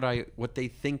showing me what they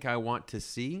think I want to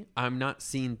see, I'm not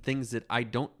seeing things that I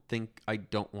don't think I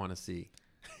don't want to see.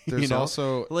 there's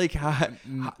also like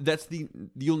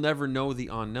you'll never know the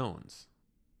unknowns.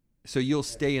 So you'll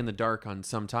stay in the dark on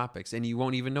some topics, and you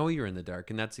won't even know you're in the dark.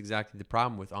 And that's exactly the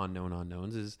problem with unknown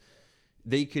unknowns is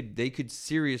they could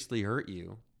seriously hurt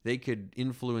you. They could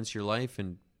influence your life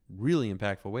in really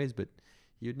impactful ways, but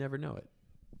you'd never know it.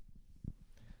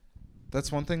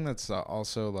 That's one thing that's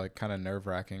also like kind of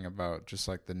nerve-wracking about just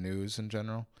like the news in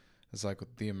general is like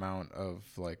the amount of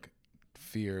like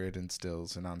fear it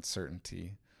instills and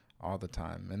uncertainty all the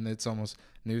time. And it's almost,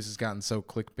 news has gotten so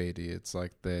clickbaity. It's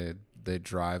like they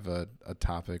drive a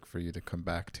topic for you to come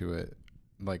back to it,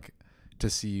 like to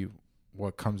see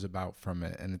what comes about from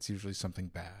it. And it's usually something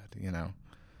bad, you know?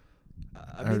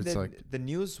 I mean, the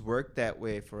news worked that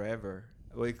way forever.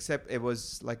 Well, except it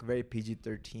was like very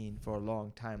PG-13 for a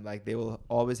long time. Like they will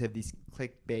always have these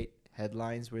clickbait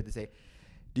headlines where they say,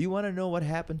 "Do you want to know what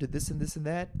happened to this and this and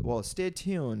that? Well, stay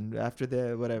tuned after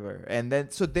the whatever." And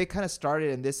then so they kind of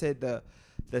started, and they said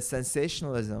the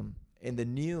sensationalism in the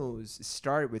news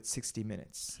started with 60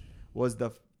 Minutes.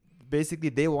 Basically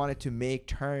they wanted to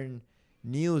turn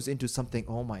news into something.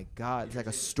 Oh my God, it's like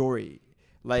a story,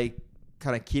 like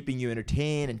kind of keeping you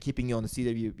entertained and keeping you on the seat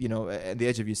of at the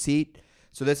edge of your seat.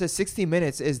 So they said 60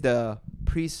 Minutes is the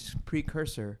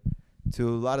precursor to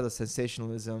a lot of the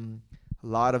sensationalism, a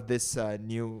lot of this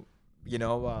new,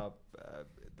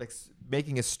 like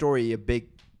making a story a big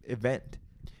event.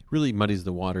 Really muddies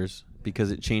the waters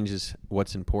because it changes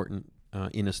what's important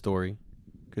in a story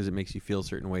because it makes you feel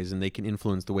certain ways, and they can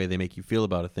influence the way they make you feel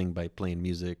about a thing by playing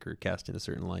music or casting a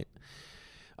certain light.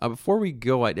 Before we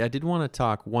go, I did want to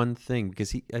talk one thing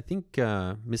because I think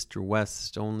Mr.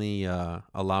 West only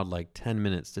allowed like 10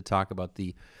 minutes to talk about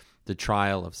the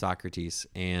trial of Socrates,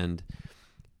 and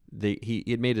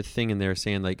he made a thing in there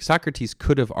saying like Socrates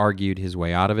could have argued his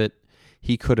way out of it.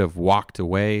 He could have walked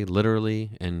away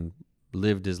literally and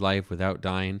lived his life without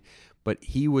dying, but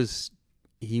he was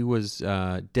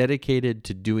dedicated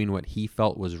to doing what he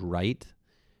felt was right,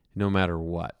 no matter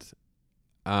what.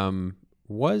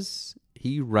 Was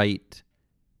he right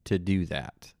to do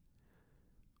that?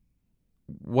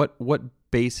 What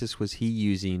basis was he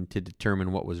using to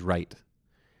determine what was right?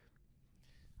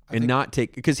 And not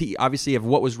take, because he obviously, if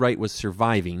what was right was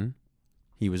surviving,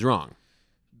 he was wrong.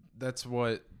 That's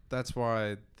why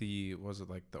the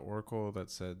oracle that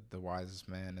said the wisest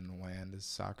man in the land is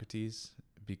Socrates,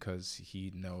 because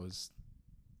he knows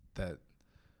that.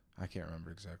 I can't remember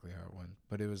exactly how it went,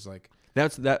 but it was like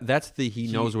he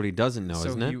knows what he doesn't know,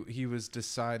 isn't it? He was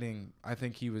deciding. I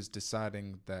think he was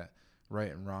deciding that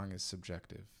right and wrong is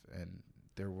subjective, and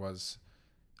there was,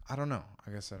 I don't know.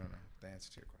 I guess I don't know the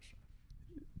answer to your question.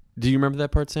 Do you remember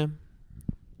that part, Sam?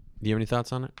 Do you have any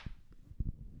thoughts on it?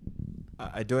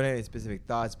 I don't have any specific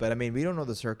thoughts, but I mean, we don't know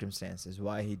the circumstances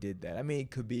why he did that. I mean,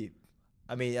 it could be.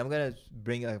 I mean, I'm gonna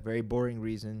bring a very boring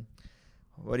reason.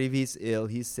 What if he's ill?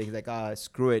 He's sick. He's like,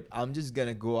 screw it. I'm just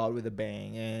gonna go out with a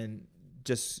bang and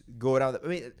just go down. I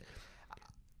mean,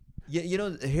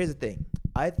 here's the thing.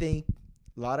 I think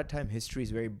a lot of time history is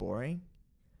very boring,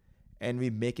 and we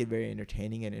make it very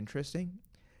entertaining and interesting.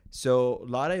 So a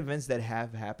lot of events that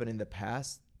have happened in the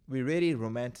past, we really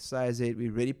romanticize it. We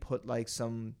really put like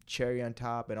some cherry on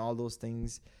top and all those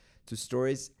things to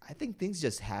stories. I think things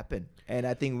just happen, and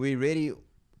I think we really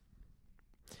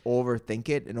overthink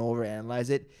it and overanalyze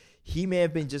it. He may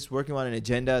have been just working on an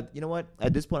agenda. You know what?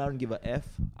 At this point, I don't give a F.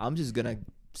 I'm just gonna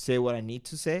say what I need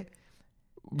to say,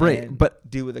 right? But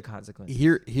deal with the consequences.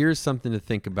 Here's something to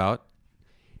think about.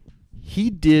 He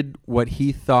did what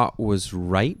he thought was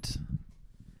right.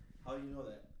 How do you know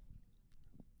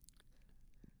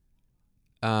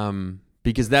that?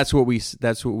 Because that's what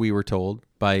we were told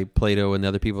by Plato and the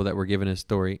other people that were given a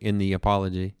story in the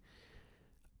Apology.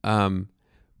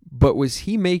 But was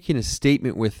he making a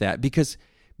statement with that? Because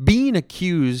being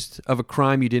accused of a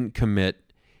crime you didn't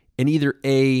commit and either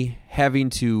A, having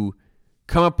to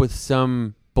come up with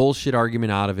some bullshit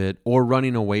argument out of it or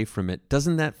running away from it,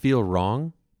 doesn't that feel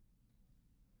wrong?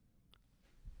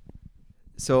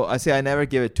 So I say I never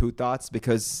give it two thoughts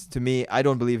because to me, I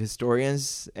don't believe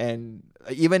historians. And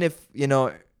even if,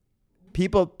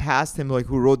 people past him like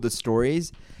who wrote the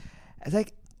stories, it's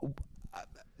like,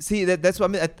 see, that's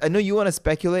what I mean. I know you want to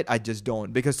speculate. I just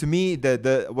don't, because to me,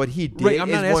 the what he did is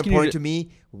more important to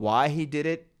me. Why he did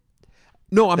it?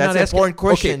 No, I'm not asking. That's an important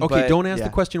question. Okay. Don't ask the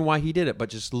question why he did it, but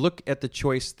just look at the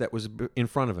choice that was in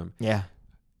front of him. Yeah,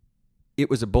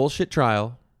 it was a bullshit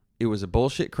trial. It was a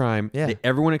bullshit crime. Yeah,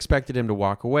 everyone expected him to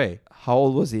walk away. How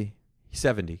old was he?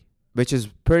 70. which is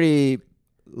pretty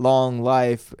long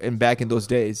life and back in those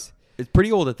days. It's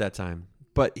pretty old at that time.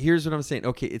 But here's what I'm saying.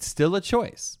 Okay, it's still a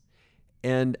choice.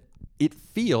 And it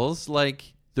feels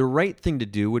like the right thing to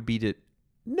do would be to,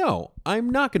 no, I'm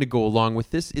not going to go along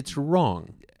with this. It's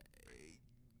wrong.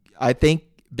 I think.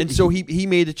 And so he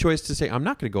made a choice to say, I'm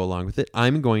not going to go along with it.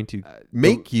 I'm going to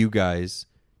make you guys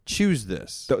choose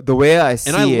this. The way I see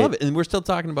it. And I love it. And we're still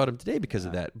talking about him today because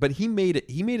of that. But he made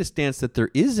a stance that there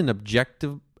is an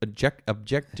objective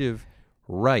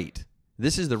right.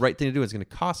 This is the right thing to do. It's going to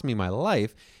cost me my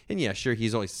life. And yeah, sure,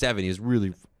 he's only 7. He's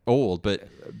really old, but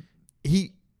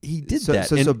he did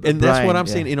that. And that's what I'm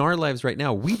saying. In our lives right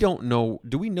now, we don't know.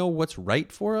 Do we know what's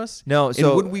right for us? No. So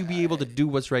and would we be able to do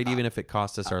what's right even if it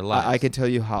costs us our lives? I can tell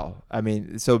you how. I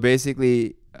mean, so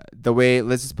basically, the way,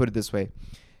 let's just put it this way.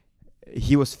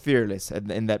 He was fearless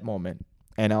in that moment.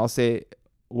 And I'll say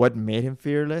what made him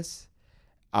fearless,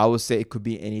 I would say it could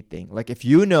be anything. Like if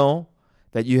you know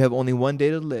that you have only one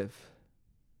day to live,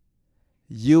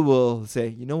 you will say,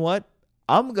 you know what?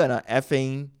 I'm going to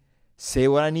effing say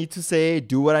what I need to say,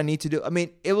 do what I need to do. I mean,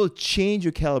 it will change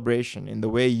your calibration in the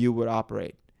way you would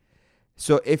operate.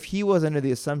 So if he was under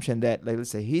the assumption that, like, let's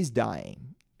say he's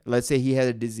dying, let's say he had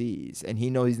a disease and he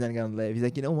knows he's not going to live. He's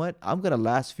like, you know what? I'm going to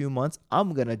last few months.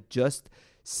 I'm going to just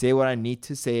say what I need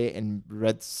to say and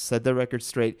set the record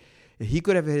straight. He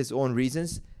could have his own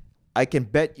reasons. I can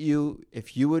bet you,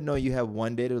 if you would know you have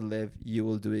one day to live, you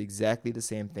will do exactly the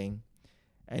same thing.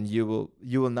 And you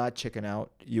will not chicken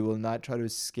out. You will not try to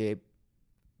escape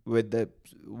with the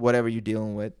whatever you're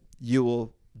dealing with. You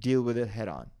will deal with it head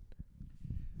on.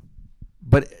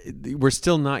 But we're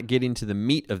still not getting to the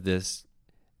meat of this.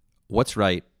 What's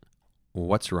right?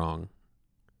 What's wrong?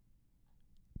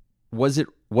 Was it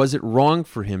wrong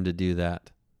for him to do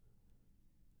that?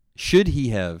 Should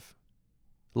he have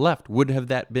left? Would have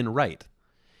that been right?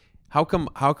 How come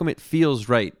it feels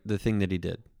right, the thing that he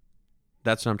did?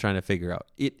 That's what I'm trying to figure out.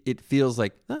 It feels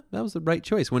like that was the right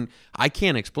choice. When I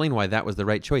can't explain why that was the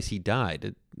right choice. He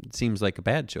died. It seems like a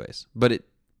bad choice. But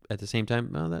at the same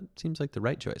time, that seems like the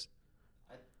right choice.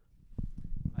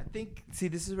 I think, see,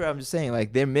 this is where I'm just saying,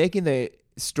 like, they're making the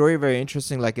story very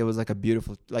interesting. Like, it was like a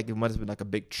beautiful, like, it must have been like a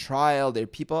big trial. There are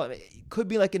people, I mean, it could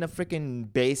be like in a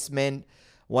freaking basement.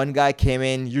 One guy came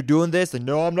in, you're doing this? And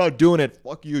no, I'm not doing it.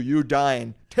 Fuck you, you're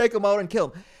dying. Take him out and kill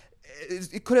him.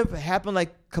 It could have happened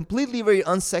like completely very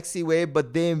unsexy way,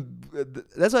 but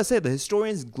that's why I said the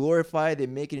historians glorify, they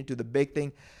make it into the big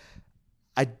thing.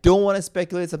 I don't want to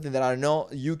speculate something that I know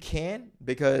you can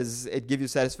because it gives you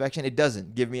satisfaction. It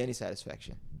doesn't give me any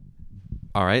satisfaction.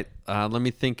 All right. Let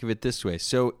me think of it this way.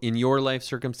 So in your life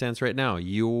circumstance right now,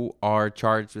 you are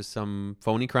charged with some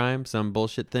phony crime, some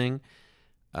bullshit thing,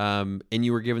 and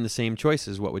you were given the same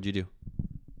choices. What would you do?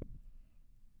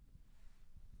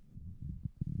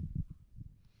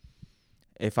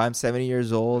 If I'm 70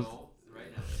 years old, no,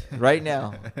 right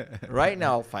now,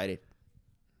 I'll fight it.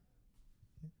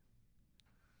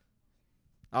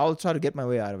 I'll try to get my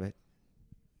way out of it.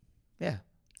 Yeah.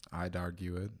 I'd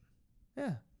argue it.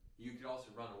 Yeah. You could also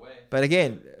run away. But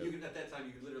again, at that time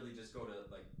you could literally just go to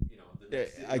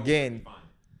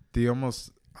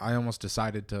I almost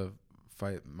decided to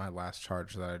fight my last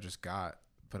charge that I just got,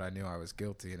 but I knew I was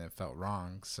guilty and it felt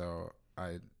wrong, so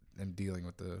I am dealing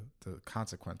with the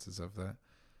consequences of that.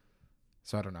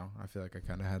 So I don't know. I feel like I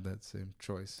kind of had that same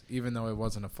choice. Even though it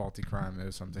wasn't a faulty crime, it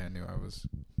was something I knew I was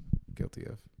guilty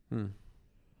of.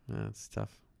 That's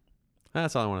tough.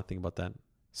 That's all I want to think about that.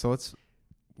 So let's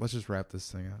just wrap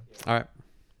this thing up. All right.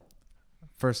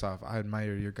 First off, I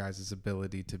admire your guys'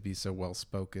 ability to be so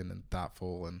well-spoken and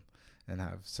thoughtful and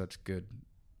have such good,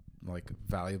 like,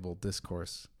 valuable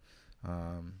discourse.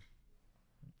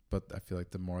 But I feel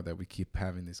like the more that we keep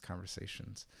having these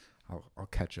conversations, I'll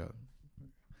catch up.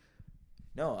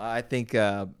 No, I think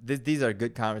these are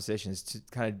good conversations to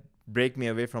kind of break me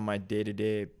away from my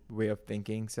day-to-day way of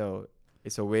thinking. So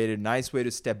it's a nice way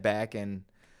to step back and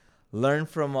learn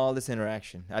from all this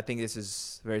interaction. I think this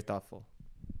is very thoughtful.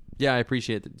 Yeah, I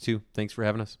appreciate it too. Thanks for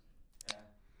having us. Yeah.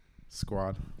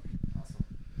 Squad. Awesome.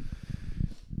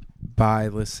 Bye,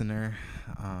 listener.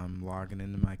 I'm logging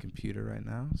into my computer right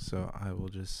now, so I will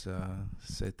just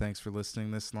say thanks for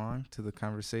listening this long to the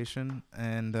conversation,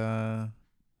 and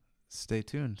stay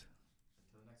tuned.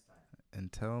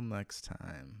 Until next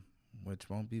time, which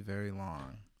won't be very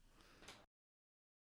long.